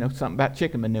something about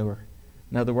chicken manure.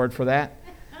 Another word for that.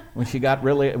 When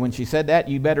she said that,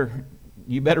 you better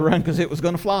run because it was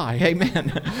going to fly. Amen.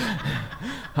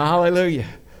 Hallelujah.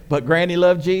 But Granny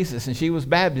loved Jesus, and she was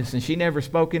Baptist, and she never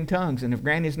spoke in tongues. And if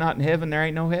Granny's not in heaven, there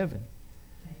ain't no heaven.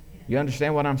 You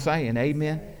understand what I'm saying?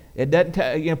 Amen. It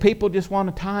doesn't. People just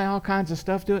want to tie all kinds of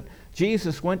stuff to it.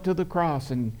 Jesus went to the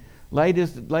cross and laid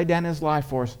down his life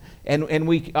for us, and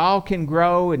we all can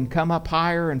grow and come up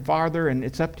higher and farther. And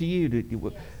it's up to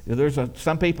you.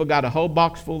 Some people got a whole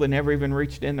box full they never even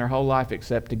reached in their whole life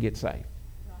except to get saved.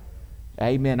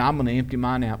 Amen. I'm going to empty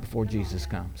mine out before Jesus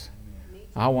comes.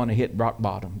 I want to hit rock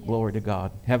bottom. Yes. Glory to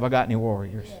God. Have I got any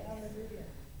warriors? Yes.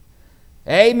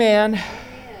 Amen.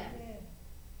 Amen.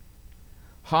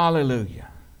 Hallelujah.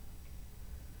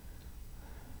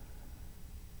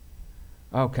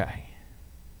 Okay.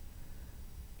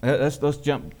 Let's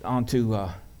jump on to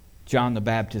John the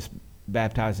Baptist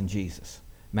baptizing Jesus.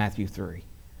 Matthew 3.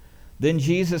 Then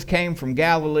Jesus came from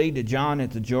Galilee to John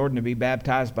at the Jordan to be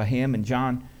baptized by him, and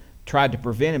John tried to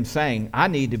prevent him, saying, I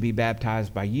need to be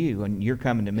baptized by you, and you're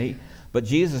coming to me. But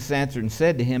Jesus answered and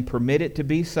said to him, permit it to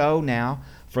be so now,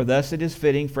 for thus it is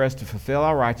fitting for us to fulfill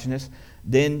our righteousness.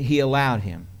 Then he allowed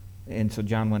him. And so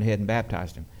John went ahead and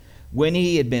baptized him. When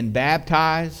he had been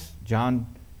baptized, John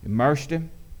immersed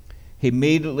him. He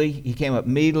came up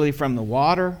immediately from the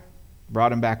water,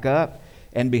 brought him back up,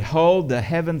 and behold, the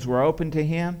heavens were opened to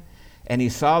him, and he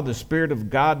saw the Spirit of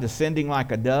God descending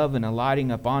like a dove and alighting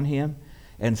upon him.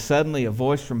 And suddenly a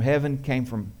voice came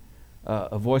from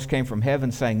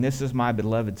heaven saying, this is my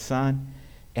beloved Son,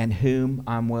 in whom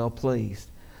I'm well pleased.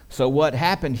 So what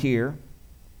happened here,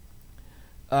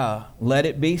 let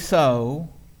it be so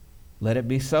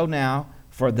now,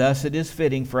 for thus it is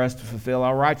fitting for us to fulfill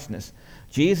our righteousness.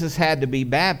 Jesus had to be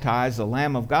baptized, the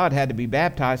Lamb of God had to be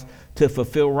baptized to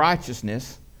fulfill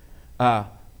righteousness,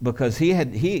 because he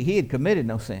had committed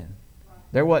no sin.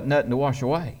 There wasn't nothing to wash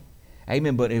away.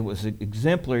 Amen. But it was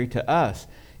exemplary to us.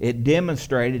 It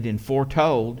demonstrated and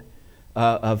foretold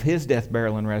of his death,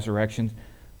 burial, and resurrection.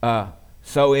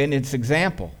 So in its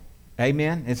example,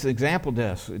 amen, it's an example to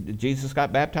us. Jesus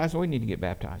got baptized, we need to get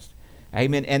baptized.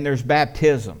 Amen. And there's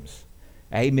baptisms.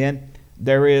 Amen.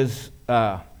 There is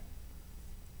a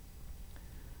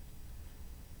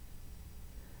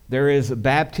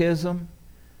baptism.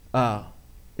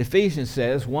 Ephesians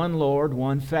says, one Lord,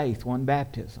 one faith, one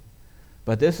baptism.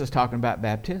 But this is talking about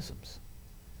baptisms.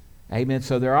 Amen.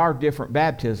 So there are different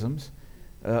baptisms,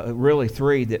 really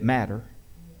 3 that matter,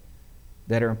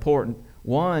 that are important.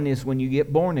 One is when you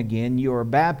get born again, you are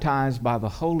baptized by the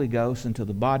Holy Ghost into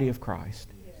the body of Christ.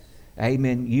 Yes.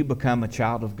 Amen. You become a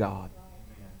child of God.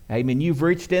 Amen. You've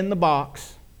reached in the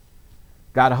box,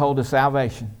 got a hold of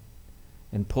salvation,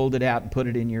 and pulled it out and put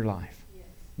it in your life. Yes.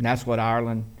 And that's what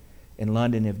Ireland in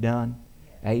London have done.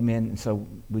 Amen. And so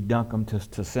we dunk them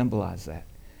to symbolize that.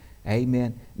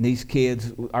 Amen. And these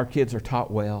kids, our kids are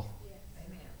taught well.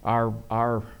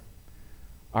 Our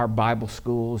Bible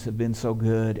schools have been so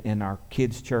good, and our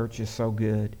kids' church is so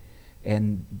good,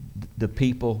 and the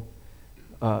people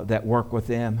that work with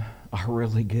them are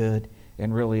really good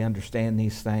and really understand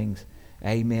these things.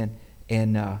 Amen.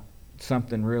 And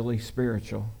something really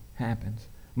spiritual happens.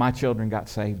 My children got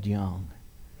saved young,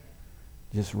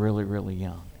 just really, really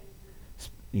young.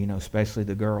 You know, especially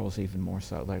the girls, even more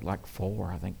so. They're like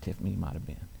 4, I think Tiffany might have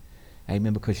been.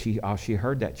 Amen. Because she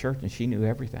heard that church and she knew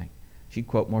everything. She'd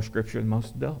quote more scripture than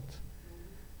most adults.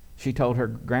 She told her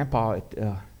grandpa,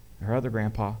 her other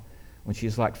grandpa, when she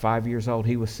was like 5 years old,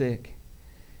 he was sick.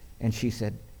 And she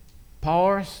said,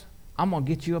 Paulus, I'm going to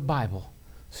get you a Bible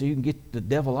so you can get the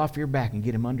devil off your back and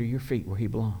get him under your feet where he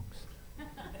belongs.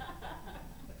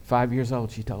 5 years old,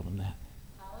 she told him that.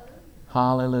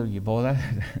 Hallelujah. Boy, that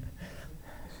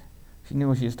she knew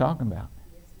what she was talking about.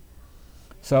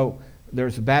 So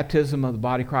there's a baptism of the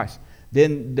body of Christ.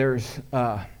 Then there's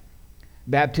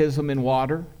baptism in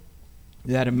water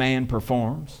that a man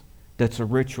performs. That's a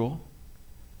ritual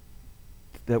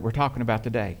that we're talking about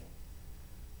today.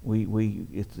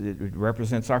 It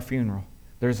represents our funeral.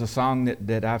 There's a song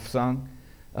that I've sung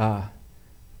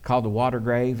called The Water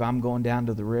Grave. I'm going down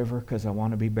to the river because I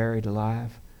want to be buried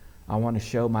alive. I want to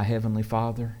show my Heavenly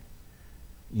Father,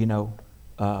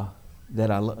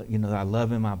 that I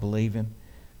love Him, I believe Him.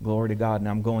 Glory to God. And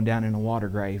I'm going down in a water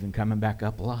grave and coming back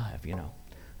up alive,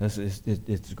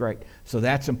 It's great. So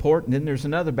that's important. Then there's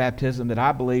another baptism that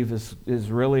I believe is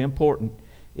really important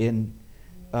in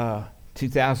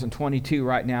 2022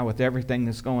 right now with everything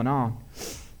that's going on.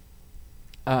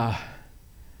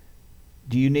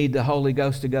 Do you need the Holy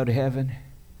Ghost to go to heaven?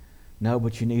 No,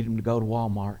 but you need Him to go to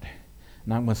Walmart.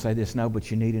 And I'm going to say this, no,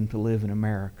 but you need Him to live in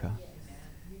America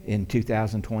in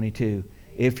 2022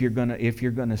 if you're going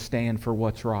to stand for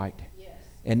what's right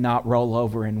and not roll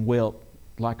over and wilt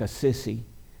like a sissy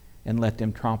and let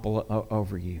them trample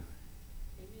over you.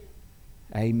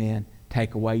 Amen.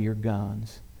 Take away your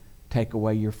guns. Take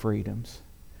away your freedoms.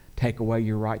 Take away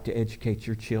your right to educate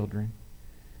your children.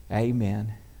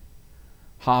 Amen.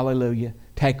 Hallelujah.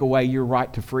 Take away your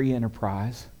right to free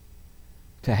enterprise,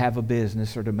 to have a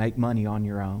business or to make money on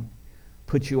your own.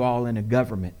 Put you all in a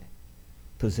government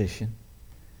position.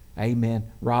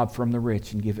 Amen. Rob from the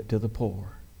rich and give it to the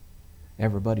poor.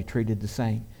 Everybody treated the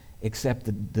same, except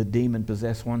the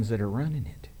demon-possessed ones that are running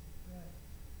it.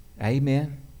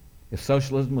 Amen. If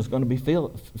socialism was going to be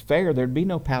fair, there'd be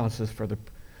no palaces for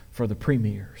the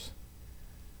premiers.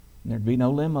 And there'd be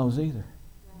no limos either.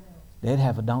 They'd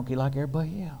have a donkey like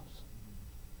everybody else.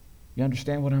 You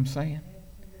understand what I'm saying?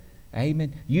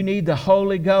 Amen. You need the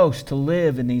Holy Ghost to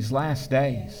live in these last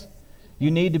days. You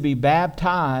need to be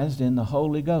baptized in the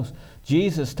Holy Ghost.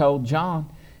 Jesus told John,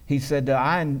 he said,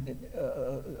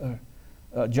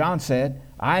 John said,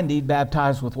 I indeed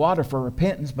baptize with water for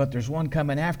repentance, but there's one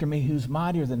coming after me who's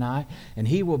mightier than I, and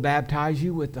He will baptize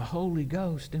you with the Holy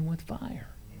Ghost and with fire.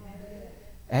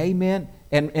 Amen.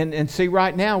 And see,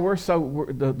 right now we're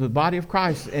the body of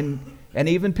Christ and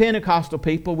even Pentecostal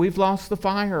people, we've lost the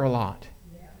fire a lot.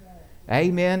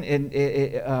 Amen.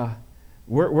 And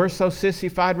we're so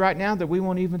sissified right now that we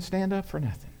won't even stand up for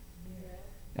nothing.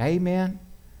 Amen.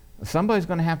 Somebody's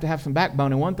going to have some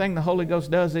backbone. And one thing the Holy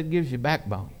Ghost does, it gives you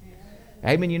backbone.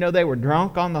 Amen. They were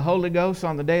drunk on the Holy Ghost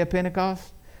on the day of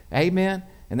Pentecost. Amen.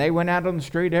 And they went out on the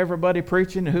street, everybody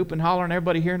preaching, hooping, hollering,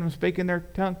 everybody hearing them speak in their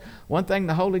tongue. One thing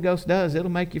the Holy Ghost does, it'll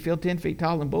make you feel 10 feet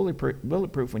tall and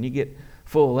bulletproof when you get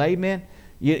full. Amen.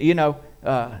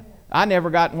 I never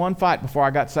got in one fight before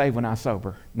I got saved when I was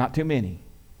sober. Not too many.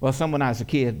 Well, some when I was a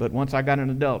kid, but once I got an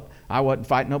adult, I wasn't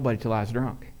fighting nobody till I was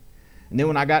drunk. And then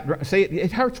when I got drunk, see,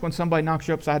 it hurts when somebody knocks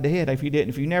you upside the head. If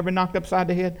you never been knocked upside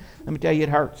the head, let me tell you, it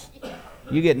hurts.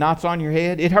 You get knots on your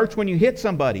head. It hurts when you hit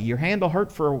somebody. Your hand will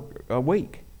hurt for a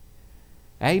week.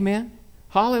 Amen.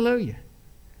 Hallelujah.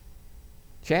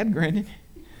 Chad grinning.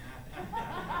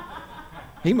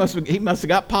 He must have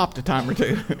got popped a time or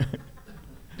two.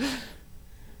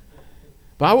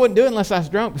 But I wouldn't do it unless I was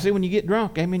drunk. But see, when you get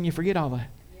drunk, amen, you forget all that.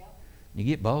 You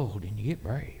get bold and you get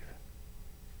brave.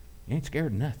 You ain't scared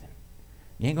of nothing.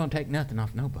 You ain't going to take nothing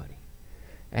off nobody.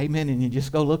 Amen. And you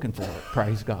just go looking for it.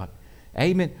 Praise God.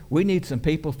 Amen. We need some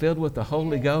people filled with the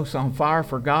Holy Ghost, on fire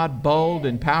for God, bold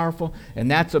and powerful.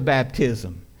 And that's a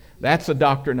baptism. That's a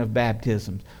doctrine of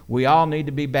baptisms. We all need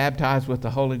to be baptized with the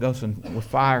Holy Ghost and with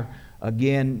fire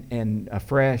again and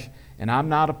afresh. And I'm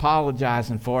not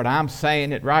apologizing for it. I'm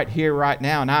saying it right here, right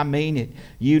now, and I mean it.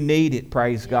 You need it,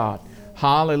 praise God.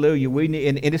 Hallelujah. We need,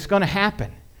 and it's going to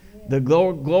happen. The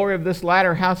glory of this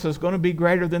latter house is going to be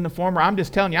greater than the former. I'm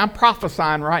just telling you, I'm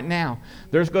prophesying right now.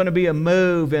 There's going to be a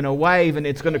move and a wave, and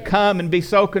it's going to come and be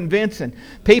so convincing.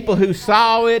 People who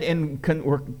saw it and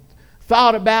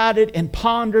thought about it and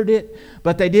pondered it,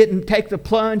 but they didn't take the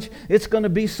plunge. It's going to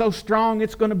be so strong.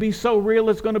 It's going to be so real.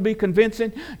 It's going to be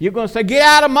convincing. You're going to say, get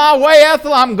out of my way,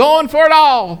 Ethel. I'm going for it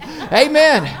all.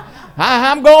 Amen.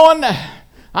 I'm going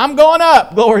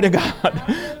up. Glory to God.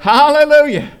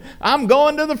 Hallelujah. I'm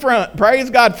going to the front.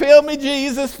 Praise God. Fill me,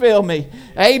 Jesus. Fill me.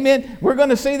 Amen. We're going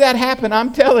to see that happen.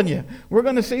 I'm telling you. We're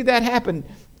going to see that happen.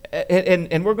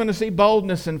 And we're going to see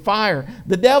boldness and fire.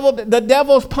 The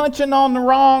devil's punching on the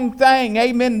wrong thing.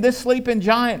 Amen. This sleeping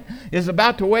giant is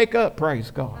about to wake up. Praise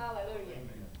God. Hallelujah.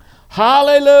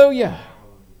 Hallelujah.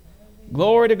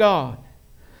 Glory to God.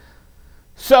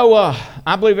 So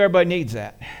I believe everybody needs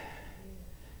that.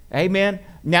 Amen.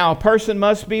 Now a person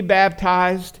must be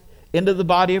baptized into the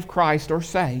body of Christ or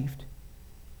saved.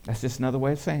 That's just another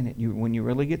way of saying it. When you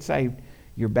really get saved,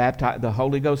 you're baptized. The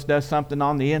Holy Ghost does something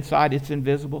on the inside. It's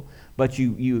invisible. But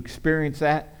you experience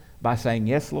that by saying,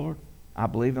 yes, Lord, I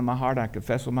believe in my heart. I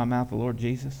confess with my mouth the Lord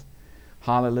Jesus.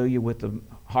 Hallelujah. With the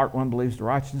heart one believes to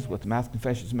righteousness. With the mouth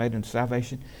confession is made unto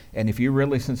salvation. And if you're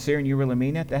really sincere and you really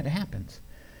mean it, that happens.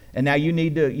 And now you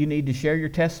need to share your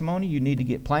testimony. You need to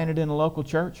get planted in a local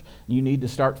church. You need to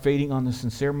start feeding on the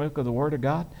sincere milk of the Word of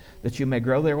God that you may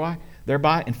grow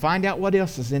thereby, and find out what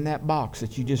else is in that box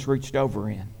that you just reached over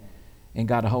in and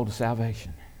got a hold of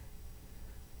salvation.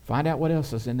 Find out what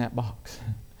else is in that box.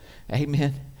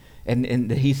 Amen. And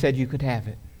he said you could have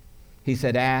it. He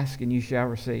said, ask and you shall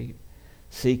receive.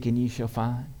 Seek and ye shall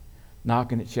find.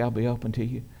 Knock and it shall be open to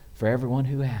you. For everyone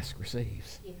who asks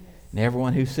receives. Yes. And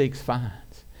everyone who seeks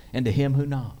finds. And to him who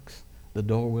knocks, the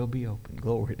door will be open.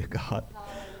 Glory to God.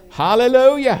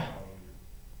 Hallelujah. Hallelujah.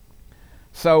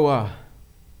 So,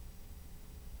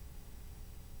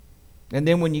 and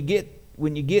then when you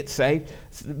get saved,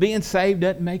 being saved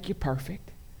doesn't make you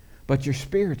perfect, but your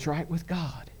spirit's right with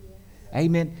God. Yes.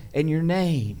 Amen. And your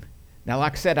name. Now,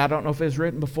 like I said, I don't know if it was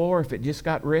written before, if it just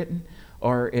got written,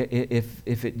 or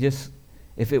if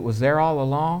it was there all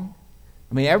along.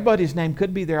 I mean, everybody's name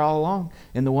could be there all along,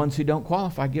 and the ones who don't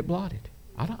qualify get blotted.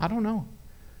 I don't know.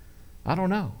 I don't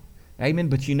know. Amen.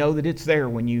 But you know that it's there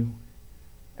when you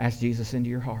ask Jesus into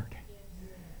your heart.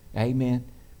 Yes. Amen.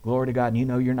 Glory to God. And you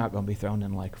know you're not going to be thrown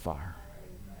in the lake of fire.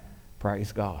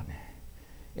 Praise God.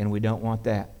 And we don't want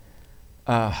that.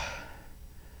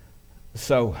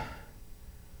 So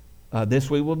this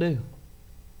we will do.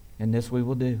 And this we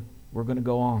will do. We're going to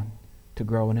go on to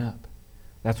growing up.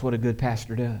 That's what a good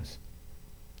pastor does.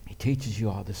 He teaches you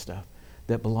all this stuff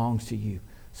that belongs to you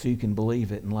so you can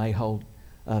believe it and lay hold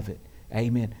of it.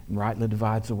 Amen. And rightly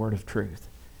divides the word of truth.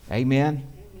 Amen.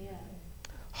 Amen.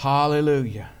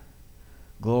 Hallelujah.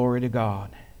 Glory to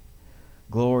God.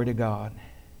 Glory to God.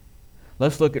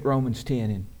 Let's look at Romans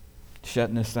 10 and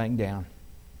shutting this thing down.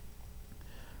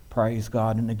 Praise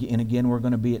God. And again, we're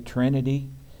going to be at Trinity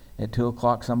at 2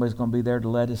 o'clock. Somebody's going to be there to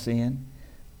let us in.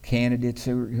 Candidates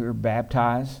who are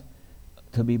baptized.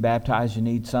 To be baptized, you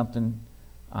need something.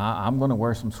 I'm going to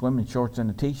wear some swimming shorts and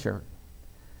a T-shirt.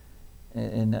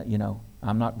 And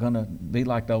I'm not going to be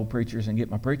like the old preachers and get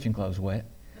my preaching clothes wet.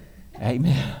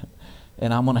 Amen.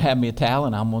 And I'm going to have me a towel,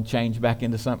 and I'm going to change back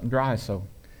into something dry. So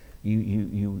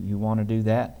you want to do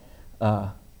that.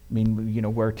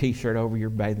 Wear a T-shirt over your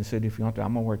bathing suit if you want to.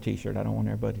 I'm going to wear a T-shirt. I don't want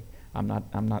everybody. I'm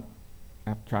not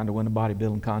trying to win a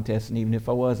bodybuilding contest, and even if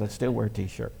I was, I'd still wear a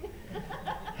T-shirt.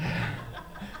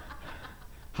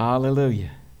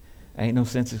 Hallelujah. Ain't no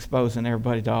sense exposing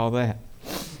everybody to all that.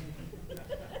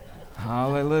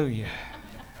 Hallelujah.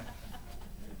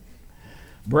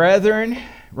 Brethren,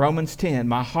 Romans 10,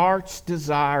 my heart's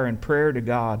desire and prayer to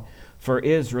God for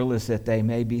Israel is that they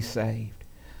may be saved.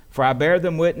 For I bear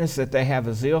them witness that they have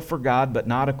a zeal for God, but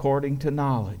not according to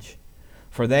knowledge.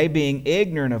 For they, being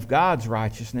ignorant of God's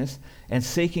righteousness and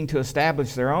seeking to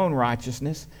establish their own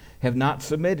righteousness, have not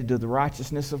submitted to the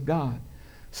righteousness of God.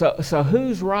 So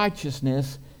whose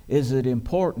righteousness is it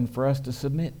important for us to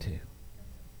submit to?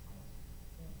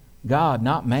 God,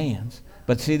 not man's.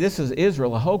 But see, this is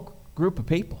Israel, a whole group of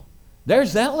people. They're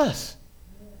zealous.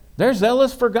 They're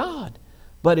zealous for God.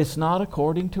 But it's not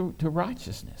according to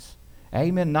righteousness.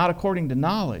 Amen. Not according to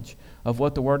knowledge of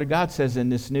what the Word of God says in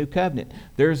this new covenant.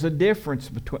 There's a difference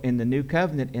in the new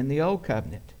covenant and the old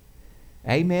covenant.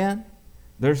 Amen.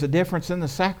 There's a difference in the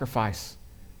sacrifice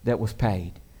that was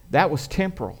paid. That was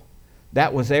temporal.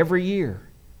 That was every year.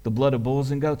 The blood of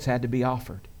bulls and goats had to be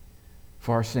offered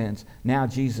for our sins. Now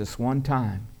Jesus one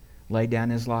time laid down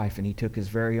his life, and he took his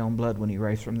very own blood when he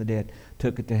raised from the dead,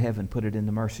 took it to heaven, put it in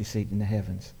the mercy seat in the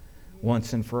heavens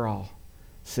once and for all,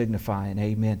 signifying,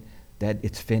 amen, that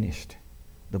it's finished.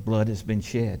 The blood has been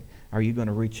shed. Are you going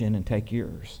to reach in and take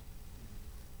yours?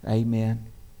 Amen.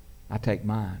 I take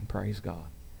mine, praise God.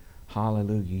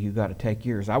 Hallelujah. You got to take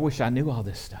yours. I wish I knew all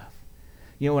this stuff.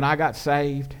 You know, when I got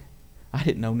saved, I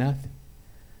didn't know nothing.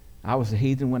 I was a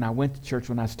heathen when I went to church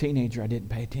when I was a teenager. I didn't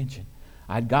pay attention.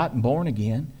 I'd gotten born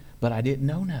again, but I didn't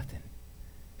know nothing.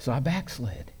 So I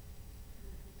backslid.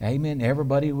 Amen.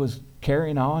 Everybody was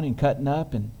carrying on and cutting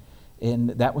up, and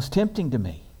that was tempting to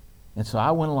me. And so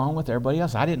I went along with everybody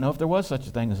else. I didn't know if there was such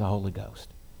a thing as the Holy Ghost.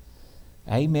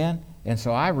 Amen. And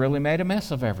so I really made a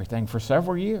mess of everything for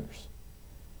several years.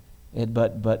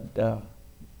 But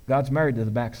God's married to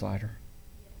the backslider.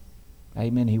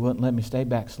 Amen. He wouldn't let me stay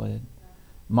backslid.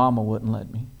 Mama wouldn't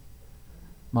let me.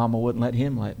 Mama wouldn't let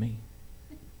him let me.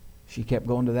 She kept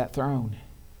going to that throne.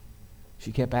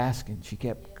 She kept asking. She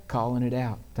kept calling it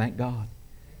out. Thank God.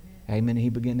 Amen. He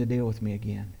began to deal with me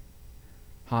again.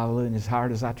 Hallelujah. And as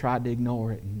hard as I tried to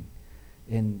ignore it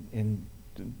and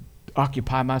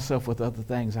occupy myself with other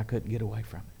things, I couldn't get away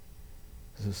from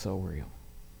it. This is so real.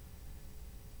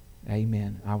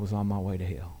 Amen. I was on my way to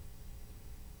hell.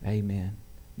 Amen.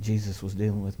 Jesus was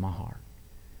dealing with my heart.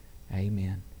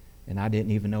 Amen. And I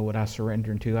didn't even know what I was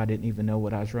surrendering to. I didn't even know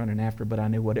what I was running after, but I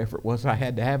knew whatever it was, I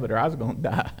had to have it or I was going to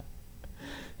die.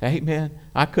 Amen.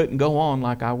 I couldn't go on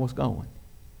like I was going.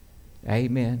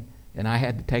 Amen. And I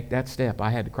had to take that step. I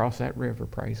had to cross that river,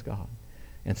 praise God.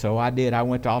 And so I did. I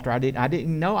went to altar. I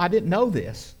didn't know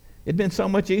this. It'd been so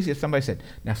much easier if somebody said,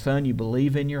 now son, you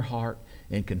believe in your heart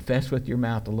and confess with your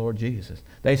mouth the Lord Jesus.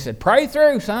 They said, pray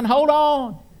through, son, hold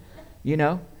on. You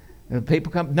know, and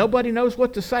people come, nobody knows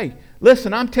what to say.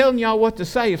 Listen, I'm telling y'all what to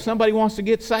say. If somebody wants to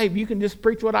get saved, you can just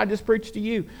preach what I just preached to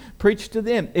you. Preach to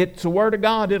them. It's the Word of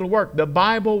God. It'll work. The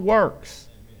Bible works.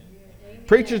 Amen.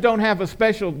 Preachers don't have a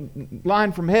special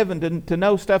line from heaven to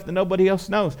know stuff that nobody else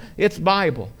knows. It's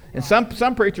Bible. And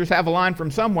some preachers have a line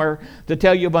from somewhere to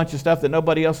tell you a bunch of stuff that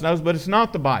nobody else knows, but it's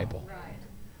not the Bible. Right.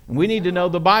 And we need to know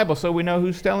the Bible so we know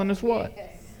who's telling us what.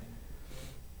 Yes.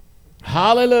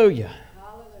 Hallelujah.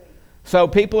 So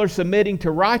people are submitting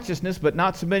to righteousness, but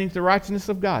not submitting to the righteousness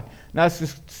of God. Now let's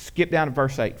just skip down to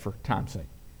verse 8 for time's sake,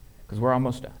 because we're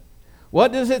almost done.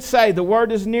 What does it say? The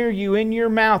word is near you, in your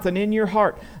mouth and in your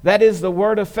heart. That is the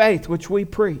word of faith which we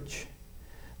preach.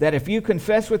 That if you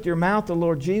confess with your mouth the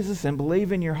Lord Jesus and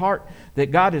believe in your heart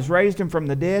that God has raised him from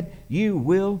the dead, you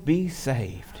will be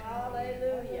saved.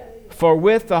 Hallelujah. For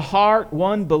with the heart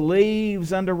one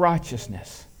believes unto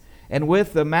righteousness, and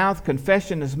with the mouth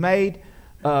confession is made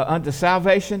unto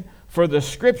salvation. For the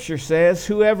Scripture says,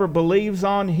 whoever believes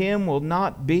on him will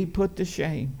not be put to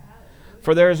shame.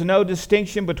 For there is no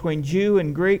distinction between Jew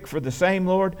and Greek, for the same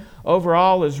Lord over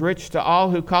all is rich to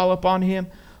all who call upon him.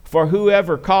 For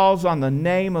whoever calls on the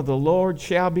name of the Lord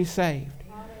shall be saved.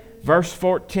 Verse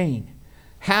 14.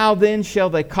 How then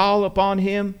shall they call upon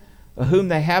him whom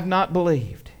they have not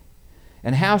believed?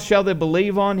 And how shall they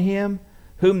believe on him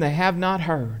whom they have not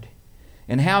heard?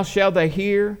 And how shall they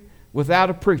hear without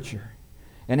a preacher?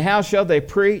 And how shall they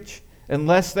preach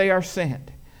unless they are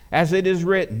sent? As it is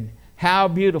written, how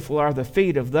beautiful are the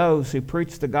feet of those who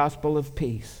preach the gospel of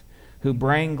peace, who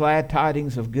bring glad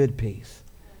tidings of good peace.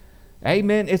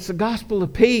 Amen. It's the gospel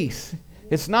of peace.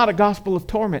 It's not a gospel of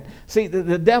torment. See,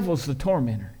 the devil's the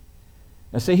tormentor.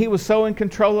 Now see, he was so in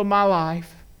control of my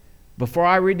life before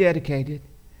I rededicated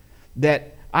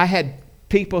that I had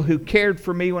people who cared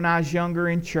for me when I was younger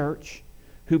in church,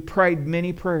 who prayed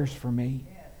many prayers for me.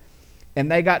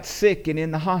 And they got sick and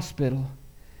in the hospital,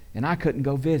 and I couldn't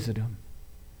go visit them.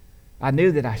 I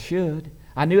knew that I should.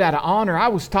 I knew how to honor. I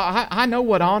was taught. I know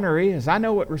what honor is. I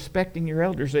know what respecting your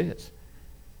elders is.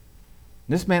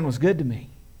 This man was good to me.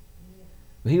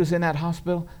 But he was in that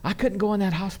hospital. I couldn't go in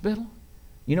that hospital.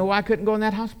 You know why I couldn't go in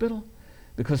that hospital?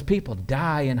 Because people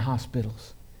die in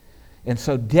hospitals. And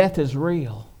so death is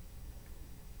real.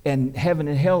 And heaven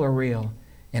and hell are real.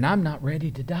 And I'm not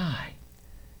ready to die.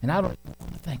 And I don't even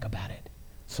want to think about it.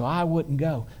 So I wouldn't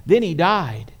go. Then he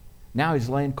died. Now he's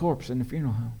laying corpse in the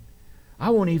funeral home. I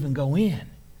won't even go in.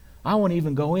 I won't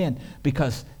even go in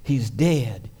because he's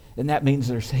dead. And that means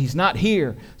he's not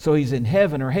here. So he's in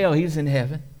heaven or hell. He's in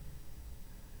heaven.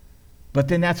 But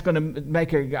then that's going to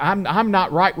make I'm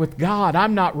not right with God.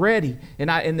 I'm not ready.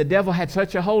 And the devil had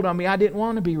such a hold on me, I didn't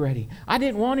want to be ready. I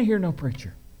didn't want to hear no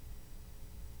preacher.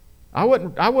 I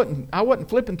wasn't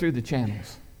flipping through the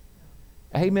channels.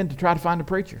 Amen, to try to find a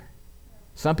preacher.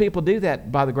 Some people do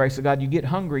that by the grace of God. You get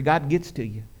hungry, God gets to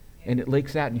you, and it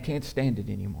leaks out and you can't stand it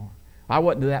anymore. I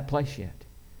wasn't to that place yet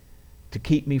to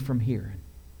keep me from hearing.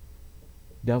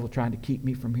 The devil trying to keep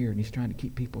me from hearing. He's trying to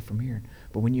keep people from hearing.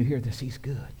 But when you hear this, he's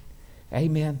good.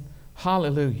 Amen.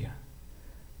 Hallelujah.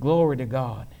 Glory to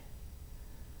God.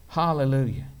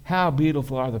 Hallelujah. How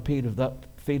beautiful are the feet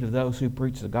of those who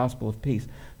preach the gospel of peace,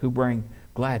 who bring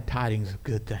glad tidings of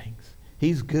good things.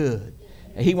 He's good.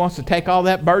 He wants to take all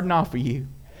that burden off of you.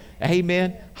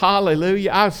 Amen.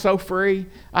 Hallelujah. I was so free.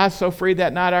 I was so free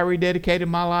that night I rededicated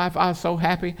my life. I was so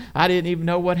happy. I didn't even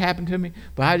know what happened to me,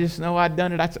 but I just know I'd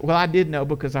done it. I did know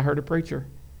because I heard a preacher.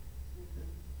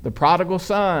 The prodigal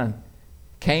son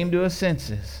came to his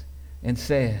senses and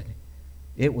said,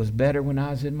 it was better when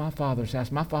I was in my father's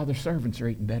house. My father's servants are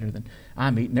eating better than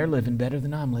I'm eating. They're living better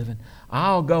than I'm living.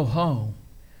 I'll go home.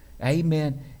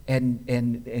 Amen.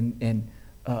 And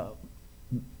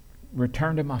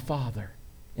return to my father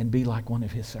and be like one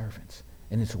of his servants.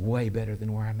 And it's way better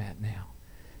than where I'm at now.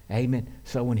 Amen.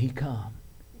 So when he come,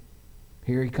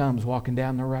 here he comes walking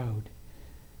down the road.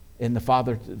 And the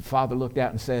father looked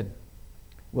out and said,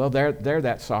 well, there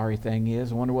that sorry thing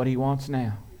is. I wonder what he wants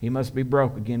now. He must be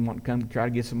broke again, wanting to come to try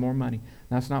to get some more money.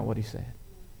 That's not what he said.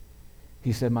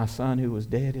 He said, my son who was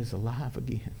dead is alive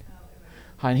again.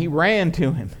 And he ran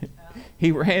to him.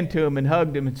 He ran to him and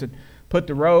hugged him and said, put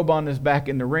the robe on his back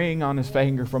and the ring on his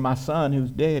finger, for my son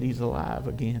who's dead, he's alive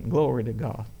again. Glory to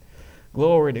God.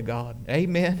 Glory to God.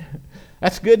 Amen.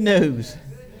 That's good news.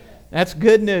 That's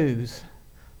good news.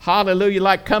 Hallelujah.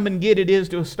 Like come and get it is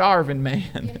to a starving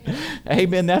man.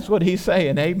 Amen. That's what he's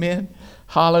saying. Amen.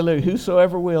 Hallelujah.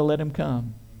 Whosoever will, let him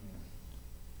come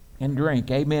and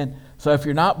drink. Amen. So if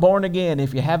you're not born again,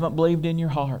 if you haven't believed in your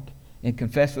heart and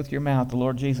confess with your mouth the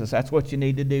Lord Jesus, that's what you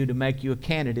need to do to make you a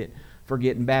candidate for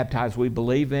getting baptized. We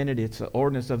believe in it. It's the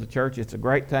ordinance of the church. It's a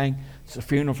great thing. It's a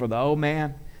funeral for the old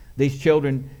man. These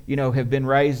children, have been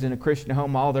raised in a Christian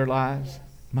home all their lives.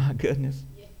 My goodness.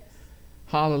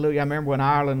 Hallelujah. I remember when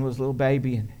Ireland was a little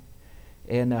baby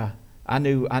and I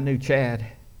knew Chad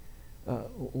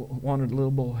wanted a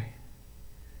little boy.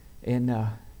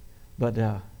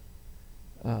 But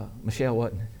Michelle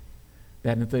wasn't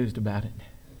that enthused about it.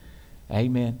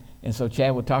 Amen. And so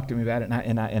Chad would talk to me about it,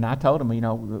 and I told him,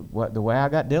 the way I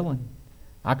got Dylan,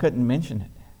 I couldn't mention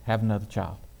it, have another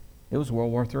child. It was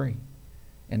World War III,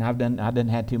 and I didn't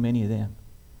have too many of them,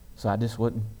 so I just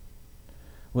wouldn't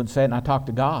say it. And I talked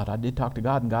to God. I did talk to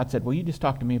God, and God said, well, you just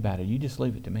talk to me about it. You just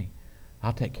leave it to me.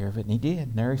 I'll take care of it. And he did,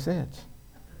 and there he sits.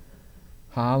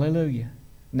 Hallelujah.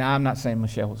 Now, I'm not saying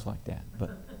Michelle was like that,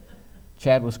 but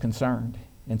Chad was concerned.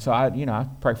 And so I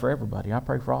pray for everybody. I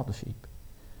pray for all the sheep.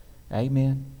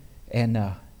 Amen. And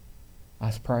I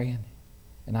was praying,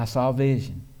 and I saw a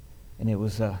vision. And it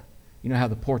was, how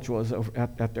the porch was over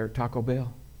out there at Taco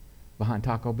Bell, behind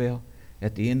Taco Bell?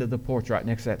 At the end of the porch, right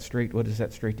next to that street, what is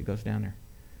that street that goes down there?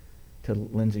 To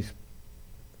Lindsay's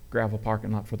gravel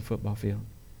parking lot for the football field.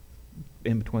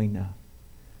 In between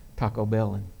Taco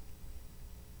Bell and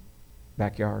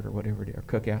Backyard or whatever it is, or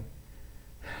Cookout.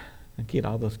 I get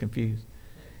all those confused.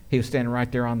 He was standing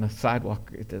right there on the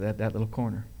sidewalk at that little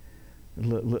corner.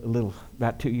 Little,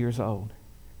 about 2 years old.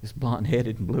 Just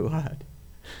blonde-headed and blue-eyed.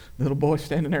 Little boy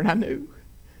standing there, and I knew.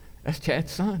 That's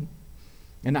Chad's son.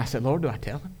 And I said, Lord, do I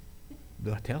tell him?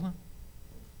 Do I tell him?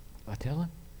 Do I tell him?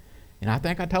 And I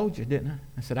think I told you, didn't I?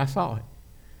 I said, I saw it.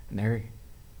 And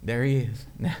there he is.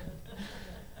 Now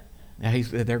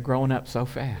they're growing up so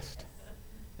fast.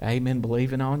 Amen.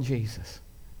 Believing on Jesus.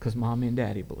 Because Mommy and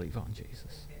Daddy believe on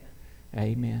Jesus.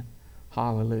 Amen.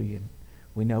 Hallelujah.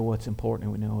 We know what's important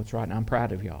and we know what's right. And I'm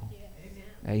proud of y'all.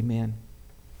 Yeah. Amen.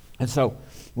 And so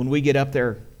when we get up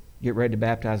there, get ready to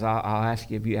baptize, I'll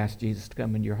ask you if you ask Jesus to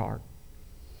come into your heart.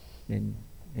 And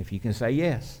if you can say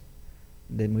yes,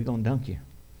 then we're going to dunk you.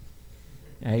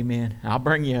 Amen. I'll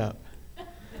bring you up.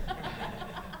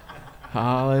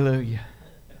 Hallelujah.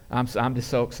 I'm just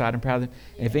so excited and proud of them.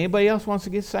 If anybody else wants to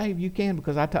get saved, you can,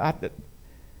 because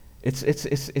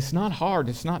it's not hard.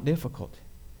 It's not difficult.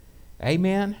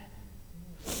 Amen.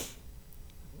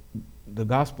 The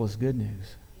gospel is good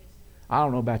news. I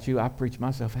don't know about you. I preach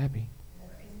myself happy.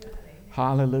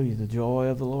 Hallelujah. The joy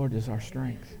of the Lord is our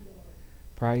strength.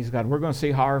 Praise God. We're going to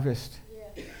see harvest.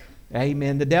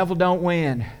 Amen. The devil don't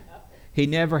win. He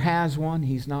never has won.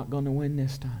 He's not going to win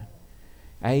this time.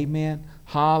 Amen.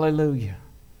 Hallelujah.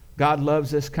 God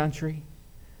loves this country.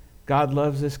 God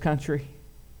loves this country.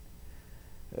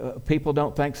 People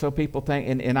don't think so. People think,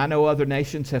 and I know other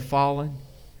nations have fallen.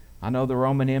 I know the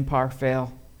Roman Empire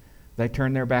fell. They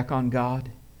turned their back on God.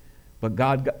 But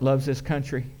God loves this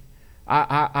country.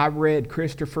 I read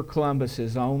Christopher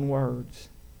Columbus's own words.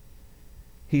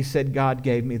 He said, God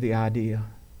gave me the idea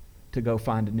to go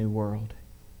find a new world.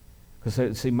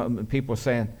 Because, see, people are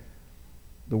saying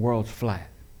the world's flat.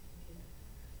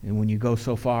 And when you go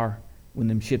so far, when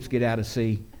them ships get out of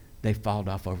sea, they fall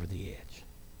off over the edge.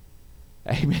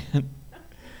 Amen.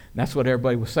 That's what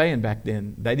everybody was saying back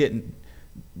then. They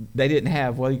didn't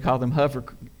have, what do you call them,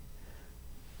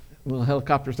 little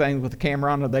helicopter things with the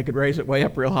camera on it. They could raise it way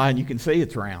up real high and you can see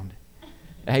it's round.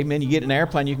 Amen. You get in an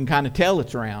airplane, you can kind of tell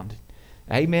it's round.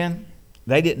 Amen.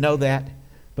 They didn't know that,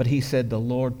 but he said the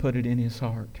Lord put it in his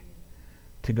heart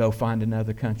to go find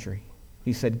another country.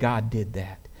 He said God did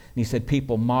that. And he said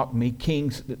people mocked me.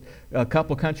 Kings, a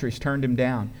couple countries turned him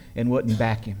down and wouldn't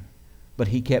back him. But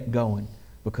he kept going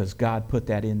because God put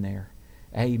that in there.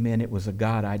 Amen. It was a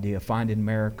God idea. Finding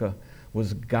America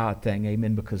was a God thing.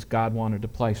 Amen. Because God wanted a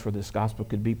place where this gospel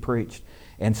could be preached.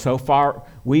 And so far,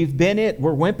 we're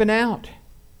wimping out.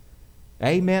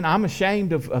 Amen. I'm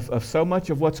ashamed of so much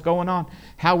of what's going on.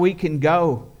 How we can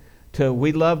go to,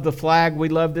 we love the flag, we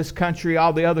love this country,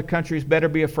 all the other countries better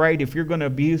be afraid. If you're going to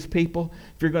abuse people,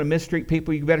 if you're going to mistreat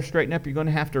people, you better straighten up. You're going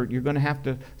to have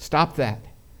to stop that.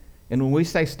 And when we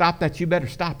say stop that, you better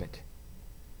stop it.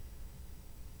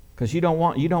 Because you don't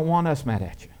want us mad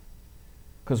at you.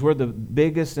 Because we're the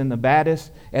biggest and the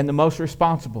baddest and the most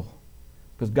responsible.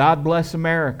 Because God bless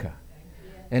America.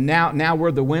 And now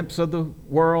we're the wimps of the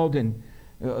world and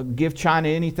give China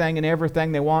anything and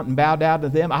everything they want and bow down to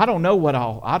them. I don't know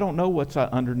what's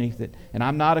underneath it. And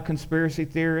I'm not a conspiracy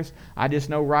theorist. I just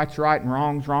know right's right and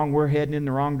wrong's wrong. We're heading in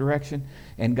the wrong direction.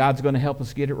 And God's going to help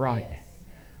us get it right. Yes.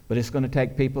 But it's going to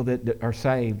take people that are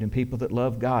saved and people that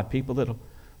love God, people that will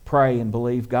pray and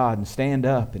believe God and stand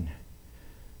up and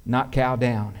not cow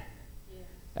down. Yes.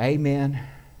 Amen.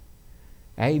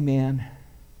 Amen.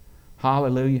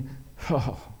 Hallelujah.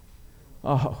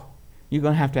 Oh, you're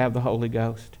going to have the Holy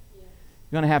Ghost. Yes.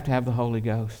 You're going to have the Holy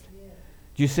Ghost.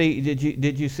 Yes.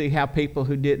 Did you see how people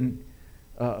who didn't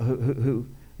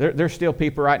there's still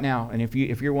people right now, and if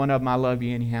you're one of them, I love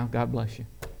you anyhow. God bless you.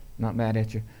 I'm not mad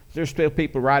at you. There's still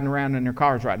people riding around in their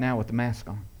cars right now with the mask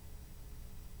on.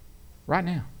 Right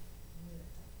now.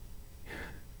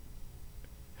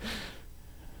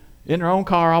 In their own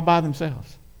car all by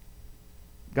themselves.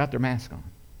 Got their mask on.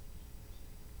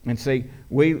 And see,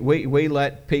 we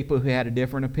let people who had a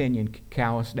different opinion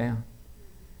cow us down.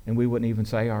 And we wouldn't even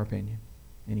say our opinion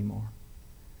anymore.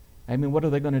 I mean, what are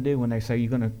they going to do when they say, you're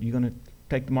going to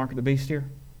take the mark of the beast here?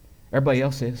 Everybody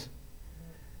else is.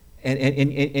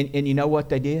 And you know what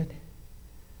they did?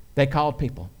 They called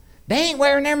people. They ain't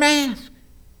wearing their mask.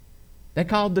 They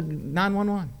called the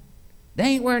 911. They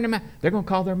ain't wearing their mask. They're going to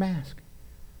call their mask.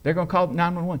 They're going to call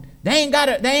 911. They ain't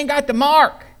got the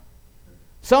mark.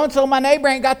 So-and-so, my neighbor,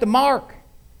 ain't got the mark.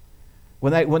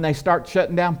 When they start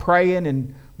shutting down praying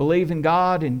and believing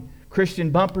God and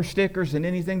Christian bumper stickers and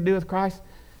anything to do with Christ,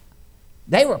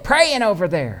 they were praying over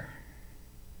there.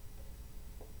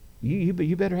 You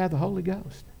better have the Holy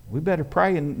Ghost. We better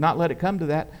pray and not let it come to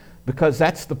that, because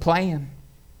that's the plan.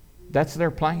 That's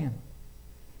their plan.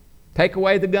 Take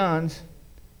away the guns,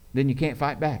 then you can't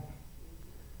fight back.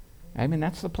 I mean,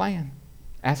 that's the plan.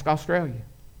 Ask Australia.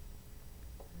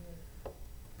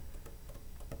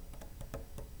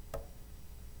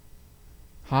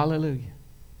 Hallelujah.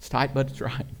 It's tight, but it's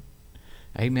right.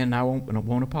 Amen. I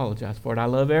won't apologize for it. I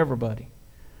love everybody.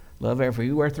 Love everybody.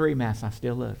 You wear 3 masks, I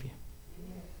still love you.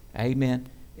 Amen.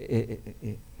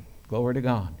 Glory to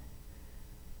God.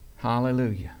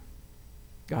 Hallelujah.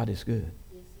 God is good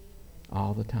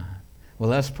all the time. Well,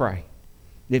 let's pray.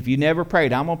 If you never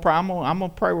prayed, I'm gonna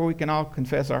pray where we can all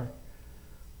confess our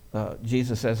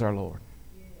Jesus as our Lord.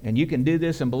 And you can do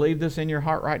this and believe this in your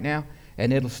heart right now,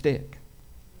 and it'll stick.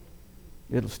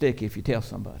 It'll stick if you tell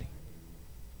somebody.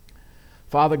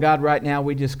 Father God, right now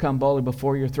we just come boldly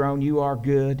before your throne. You are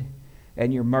good,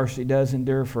 and your mercy does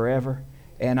endure forever.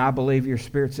 And I believe your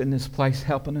Spirit's in this place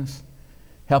helping us,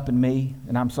 helping me,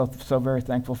 and I'm so very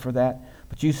thankful for that.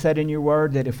 But you said in your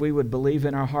word that if we would believe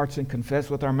in our hearts and confess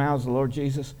with our mouths the Lord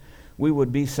Jesus, we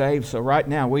would be saved. So right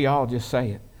now we all just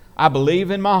say it. I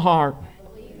believe in my heart,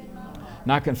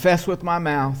 and I confess with my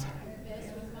mouth,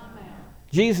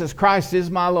 Jesus Christ is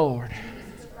my Lord.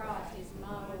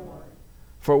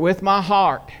 For with my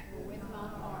heart,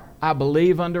 I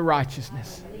believe unto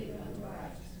righteousness.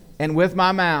 And with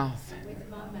my mouth,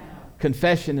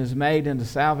 confession is made unto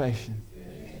salvation.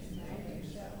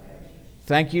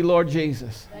 Thank you, Lord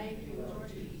Jesus,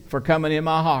 for coming in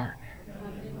my heart.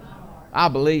 I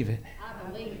believe it.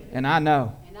 And I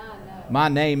know my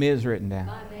name is written down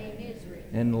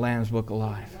in the Lamb's Book of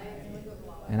Life.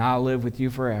 And I'll live with you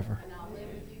forever.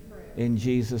 In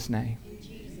Jesus' name.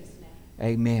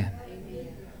 Amen.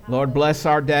 Lord, bless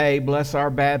our day, bless our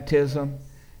baptism,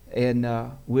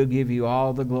 and we'll give you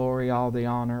all the glory, all the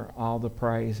honor, all the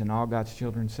praise, and all God's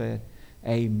children said,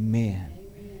 amen.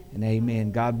 And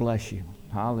amen. God bless you.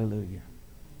 Hallelujah.